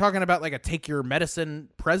if you're talking about, like, a take your medicine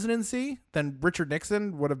presidency, then Richard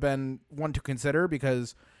Nixon would have been one to consider,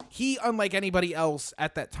 because he, unlike anybody else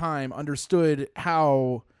at that time, understood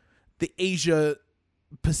how the Asia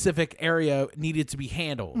Pacific area needed to be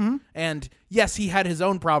handled. Mm-hmm. And yes, he had his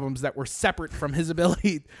own problems that were separate from his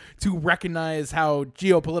ability to recognize how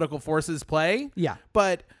geopolitical forces play. Yeah.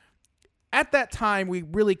 But at that time, we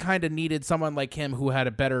really kind of needed someone like him who had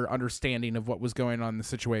a better understanding of what was going on in the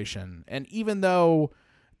situation. And even though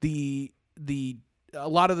a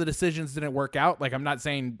lot of the decisions didn't work out, like, I'm not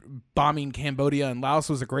saying bombing Cambodia and Laos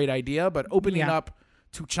was a great idea, but opening up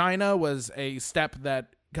to China was a step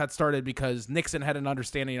that got started because Nixon had an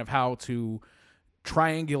understanding of how to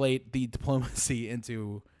triangulate the diplomacy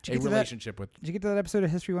into a relationship with. Did you get to that episode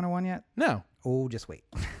of History 101 yet? No. Oh, just wait.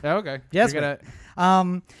 Oh, okay. Yes. Is it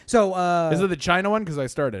the China one? Because I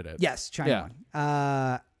started it. Yes, China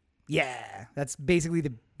one. Yeah, that's basically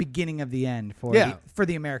the beginning of the end for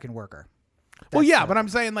the American worker. But I'm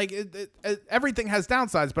saying, like, everything has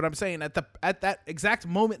downsides. But I'm saying at that exact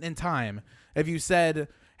moment in time, if you said,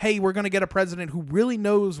 hey, we're going to get a president who really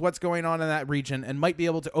knows what's going on in that region and might be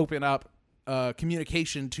able to open up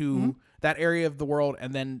communication to that area of the world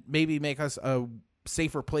and then maybe make us a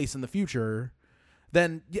safer place in the future,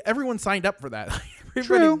 then everyone signed up for that.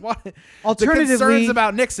 True. Alternatively, the concerns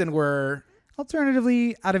about Nixon were...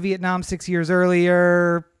 Alternatively, out of Vietnam 6 years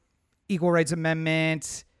earlier, equal rights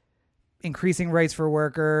amendment, increasing rights for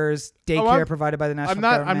workers, daycare provided by the national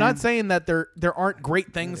government. I'm not saying that there aren't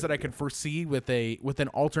great things that I could foresee with an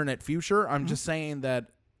alternate future. I'm just saying that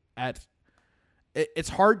it's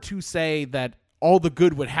hard to say that all the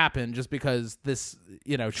good would happen just because this,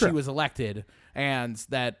 she was elected, and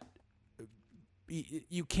that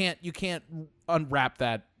you can't unwrap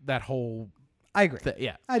that whole. I agree.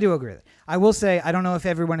 Yeah, I do agree with it. I will say I don't know if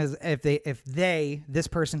everyone has, this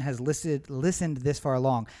person has listened this far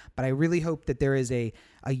along, but I really hope that there is a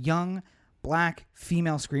young black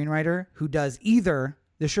female screenwriter who does either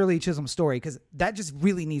the Shirley Chisholm story, because that just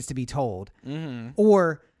really needs to be told. Mm-hmm.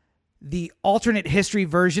 Or the alternate history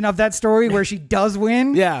version of that story where she does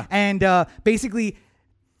win. Yeah. And basically...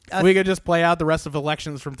 we could just play out the rest of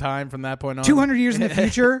elections from that point on. 200 years in the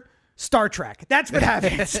future, Star Trek. That's what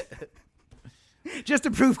happens. Just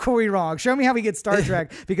to prove Corey wrong. Show me how we get Star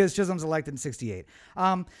Trek because Chisholm's elected in 68.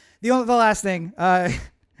 The last thing...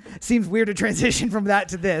 seems weird to transition from that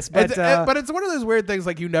to this, but it's one of those weird things.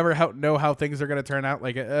 Like you never know how things are going to turn out.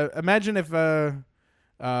 Like imagine if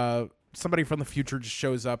somebody from the future just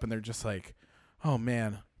shows up and they're just like, "Oh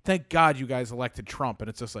man, thank God you guys elected Trump," and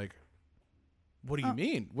it's just like, "What do you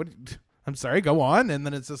mean? What? I'm sorry, go on." And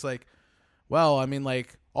then it's just like, "Well, I mean,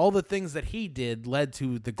 like all the things that he did led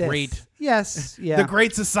to the great, the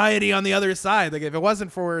great society on the other side. Like if it wasn't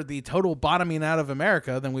for the total bottoming out of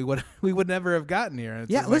America, then we would never have gotten here." And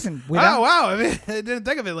it's listen. Wow. I mean, I didn't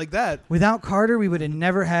think of it like that. Without Carter, we would have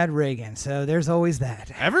never had Reagan. So there's always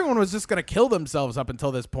that. Everyone was just going to kill themselves up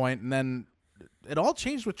until this point, and then it all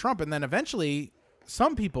changed with Trump. And then eventually,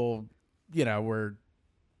 some people, were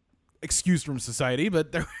excused from society,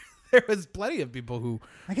 but there was plenty of people who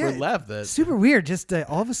were left. That super weird. Just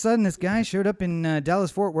all of a sudden, this guy showed up in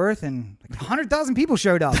Dallas, Fort Worth, and like 100,000 people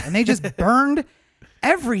showed up, and they just burned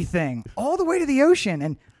everything all the way to the ocean,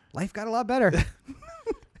 and life got a lot better.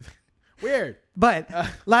 Weird. But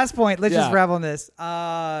last point, let's just wrap on this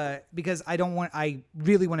because I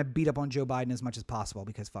really want to beat up on Joe Biden as much as possible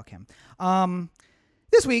because fuck him.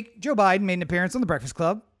 This week, Joe Biden made an appearance on The Breakfast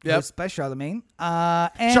Club, hosted by Charlemagne.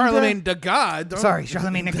 Charlemagne the God.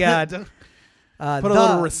 Charlemagne the God. Put a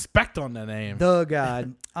little respect on the name. The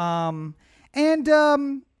God.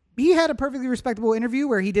 He had a perfectly respectable interview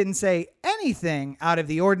where he didn't say anything out of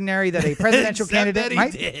the ordinary that a presidential candidate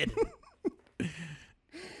might. Did.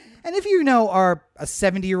 And if you are a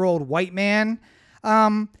 70-year-old white man,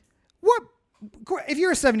 if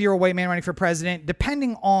you're a 70-year-old white man running for president,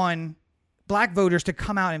 depending on black voters to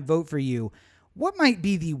come out and vote for you, what might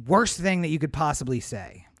be the worst thing that you could possibly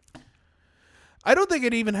say? I don't think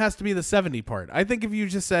it even has to be the 70 part. I think if you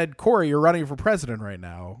just said, Corey, you're running for president right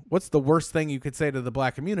now, what's the worst thing you could say to the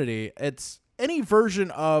black community? It's any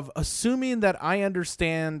version of assuming that I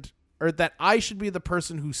understand or that I should be the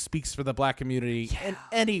person who speaks for the black community in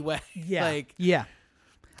any way. Yeah.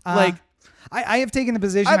 I have taken the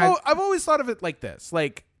position. I've always thought of it like this.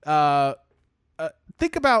 Like,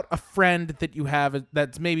 think about a friend that you have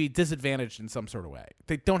that's maybe disadvantaged in some sort of way.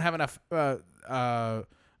 They don't have enough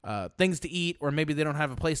things to eat, or maybe they don't have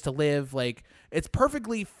a place to live. Like, it's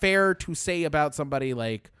perfectly fair to say about somebody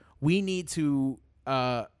like, we need to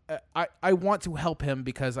I want to help him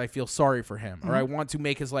because I feel sorry for him, or I want to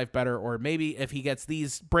make his life better, or maybe if he gets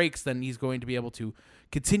these breaks, then he's going to be able to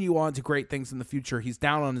continue on to great things in the future. He's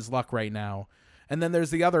down on his luck right now. And then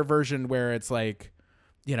there's the other version where it's like,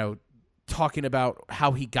 talking about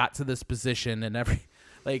how he got to this position and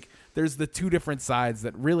there's the two different sides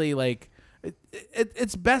that really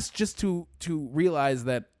it's best just to realize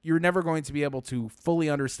that you're never going to be able to fully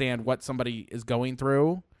understand what somebody is going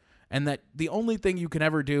through, and that the only thing you can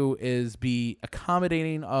ever do is be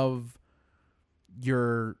accommodating of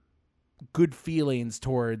your good feelings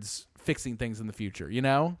towards fixing things in the future,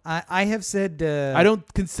 I have said I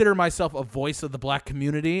don't consider myself a voice of the black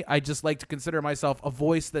community. I just like to consider myself a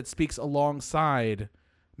voice that speaks alongside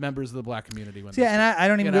members of the black community. And I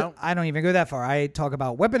don't even go that far. I talk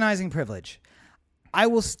about weaponizing privilege. I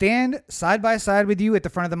will stand side by side with you at the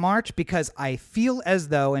front of the march because I feel as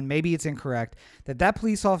though, and maybe it's incorrect, that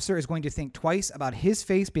police officer is going to think twice about his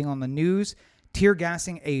face being on the news, tear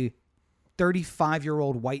gassing a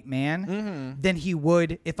 35-year-old white man than he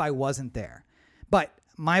would if I wasn't there. But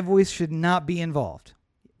my voice should not be involved.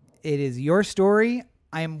 It is your story.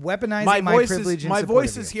 I am weaponizing my privilege. My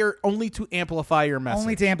voice is here only to amplify your message.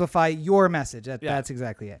 Only to amplify your message. That's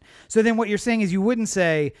exactly it. So then what you're saying is you wouldn't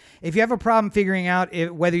say, if you have a problem figuring out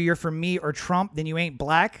whether you're for me or Trump, then you ain't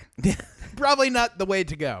black? Probably not the way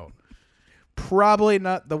to go. Probably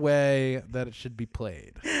not the way that it should be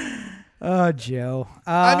played. Oh, Joe.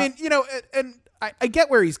 I mean, and I get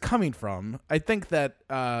where he's coming from. I think that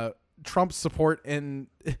Trump's support in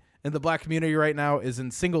the black community right now is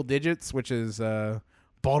in single digits, which is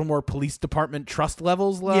Baltimore Police Department trust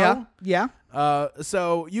levels low. Yeah.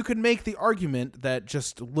 So you could make the argument that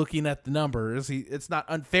just looking at the numbers, it's not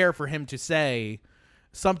unfair for him to say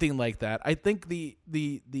something like that. I think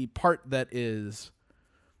the part that is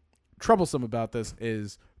troublesome about this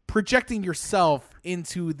is projecting yourself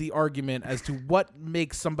into the argument as to what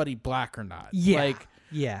makes somebody black or not.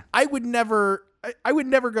 Yeah. I would never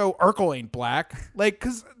go, Urkel ain't black,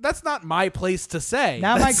 because that's not my place to say.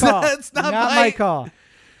 Not my call. That's not my call.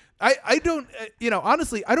 I don't,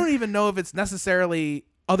 honestly, I don't even know if it's necessarily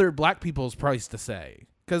other black people's place to say.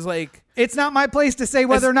 Because, like, it's not my place to say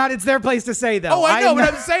whether or not it's their place to say, though. Oh, I know,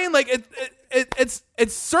 but I'm saying, like, it's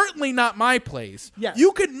certainly not my place. Yes.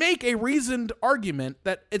 You could make a reasoned argument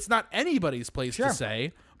that it's not anybody's place to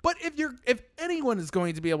say. But if anyone is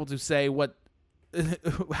going to be able to say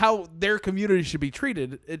how their community should be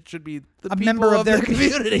treated, it should be a member of their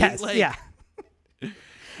community. Yes, yeah.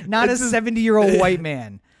 Not a 70-year-old white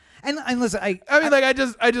man. And listen,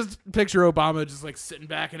 I just picture Obama just like sitting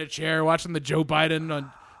back in a chair watching the Joe Biden on,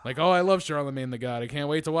 like, oh, I love Charlamagne the God. I can't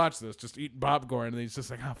wait to watch this. Just eating popcorn, and he's just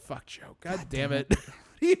like, oh, fuck Joe. God damn it.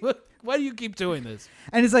 Why do you keep doing this?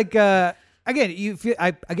 And it's like, again, you feel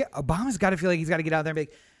Obama's got to feel like he's got to get out there and be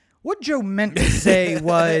like, what Joe meant to say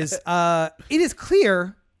was, it is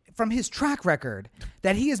clear from his track record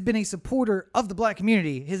that he has been a supporter of the black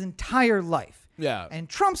community his entire life. Yeah. And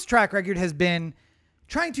Trump's track record has been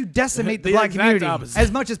trying to decimate the black community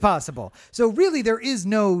as much as possible. So really, there is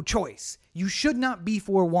no choice. You should not be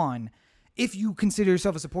for one if you consider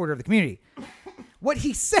yourself a supporter of the community. What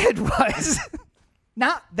he said was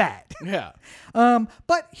not that. Yeah.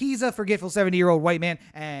 But he's a forgetful 70-year-old white man,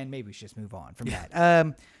 and maybe we should just move on from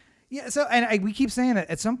that. Yeah. So, and we keep saying that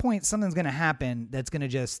at some point something's going to happen that's going to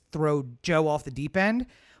just throw Joe off the deep end.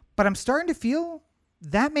 But I'm starting to feel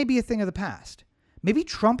that may be a thing of the past. Maybe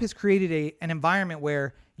Trump has created an environment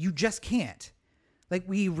where you just can't. Like,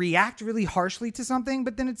 we react really harshly to something,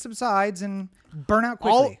 but then it subsides and burn out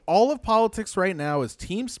quickly. All of politics right now is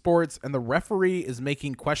team sports, and the referee is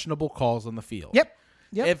making questionable calls on the field. Yep.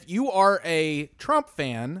 If you are a Trump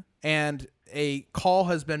fan and a call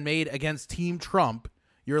has been made against Team Trump,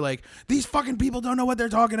 you're like, these fucking people don't know what they're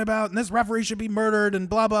talking about, and this referee should be murdered, and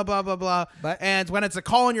blah, blah, blah, blah, blah. And when it's a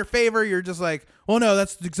call in your favor, you're just like, well, no,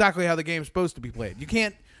 that's exactly how the game's supposed to be played. You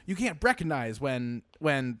can't recognize when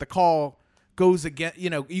the call goes against,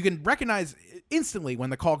 you can recognize instantly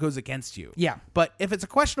when the call goes against you. Yeah. But if it's a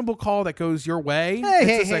questionable call that goes your way,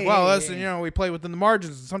 listen, we play within the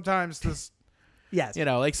margins, and sometimes this... Yes.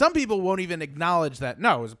 Like, some people won't even acknowledge that,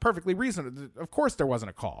 no, it was perfectly reasonable. Of course there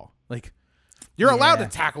wasn't a call. Like... You're allowed to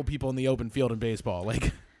tackle people in the open field in baseball.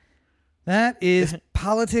 Like, that is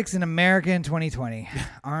politics in America in 2020.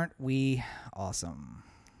 Aren't we awesome?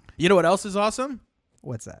 You know what else is awesome?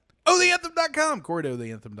 What's that? OhTheAnthem.com. Corey to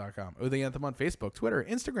OhTheAnthem.com. Oh, the Anthem on Facebook, Twitter,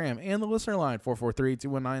 Instagram, and the listener line,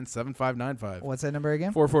 443-219-7595. What's that number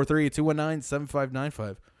again?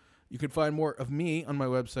 443-219-7595. You can find more of me on my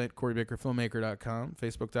website, CoreyBakerFilmmaker.com,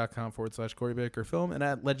 Facebook.com/CoreyBakerFilm, and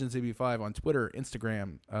at LegendsAB5 on Twitter,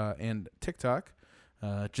 Instagram, and TikTok.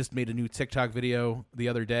 Just made a new TikTok video the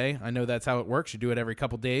other day. I know that's how it works. You do it every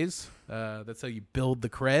couple days. That's how you build the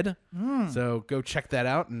cred. So go check that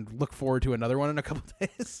out and look forward to another one in a couple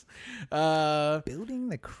days. Building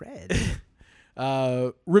the cred.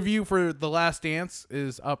 Review for The Last Dance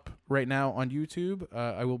is up right now on YouTube.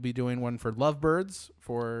 I will be doing one for Lovebirds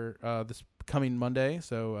for this coming Monday,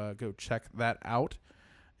 so go check that out.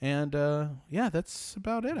 And that's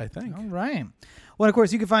about it, I think. All right. Well, of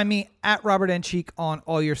course, you can find me at Robert N. Cheek on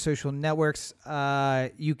all your social networks.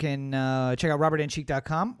 You can check out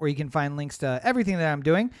robertncheek.com, where you can find links to everything that I'm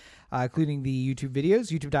doing, including the YouTube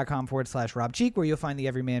videos, youtube.com/Rob Cheek, where you'll find the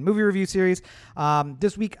Everyman movie review series.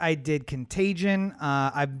 This week I did Contagion.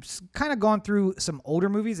 I've kind of gone through some older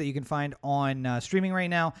movies that you can find on streaming right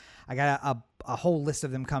now. I got a whole list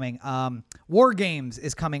of them coming. War Games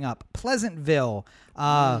is coming up. Pleasantville,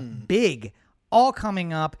 Big, all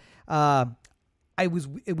coming up. I was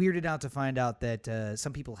weirded out to find out that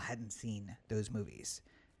some people hadn't seen those movies.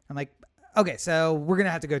 I'm like, okay, so we're going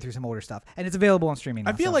to have to go through some older stuff. And it's available on streaming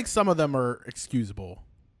now. I feel like some of them are excusable.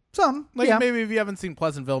 Some. Maybe if you haven't seen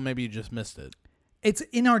Pleasantville, maybe you just missed it. It's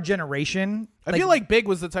in our generation. I feel like Big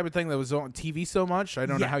was the type of thing that was on TV so much. I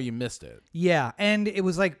don't know how you missed it. Yeah, and it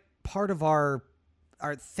was like part of our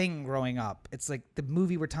thing growing up. It's like the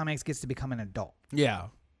movie where Tom Hanks gets to become an adult. Yeah.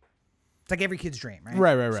 It's like every kid's dream, right?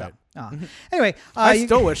 Right. So, anyway. I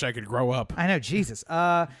still wish I could grow up. I know, Jesus.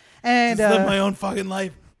 And just live my own fucking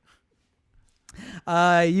life.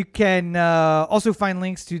 You can also find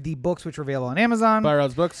links to the books, which are available on Amazon. Buy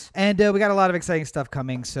Rod's books. And we got a lot of exciting stuff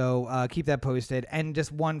coming, so keep that posted. And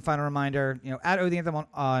just one final reminder, at Oh The Anthem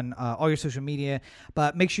on all your social media,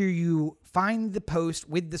 but make sure you find the post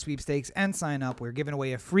with the sweepstakes and sign up. We're giving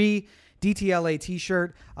away a free DTLA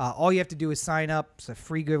t-shirt. All you have to do is sign up. It's a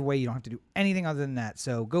free giveaway. You don't have to do anything other than that.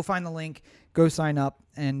 So go find the link, go sign up,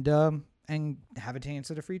 and have a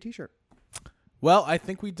chance at a free t-shirt. Well, I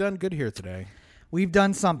think we've done good here today. We've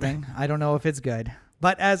done something. I don't know if it's good.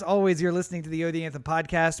 But as always, you're listening to the Oh The Anthem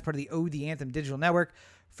podcast, part of the Oh The Anthem digital network.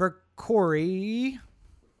 For Corey...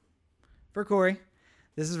 For Corey,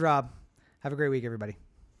 this is Rob. Have a great week, everybody.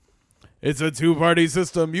 It's a two-party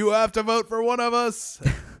system. You have to vote for one of us.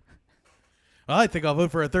 I think I'll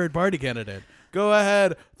vote for a third-party candidate. Go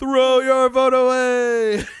ahead. Throw your vote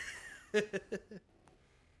away.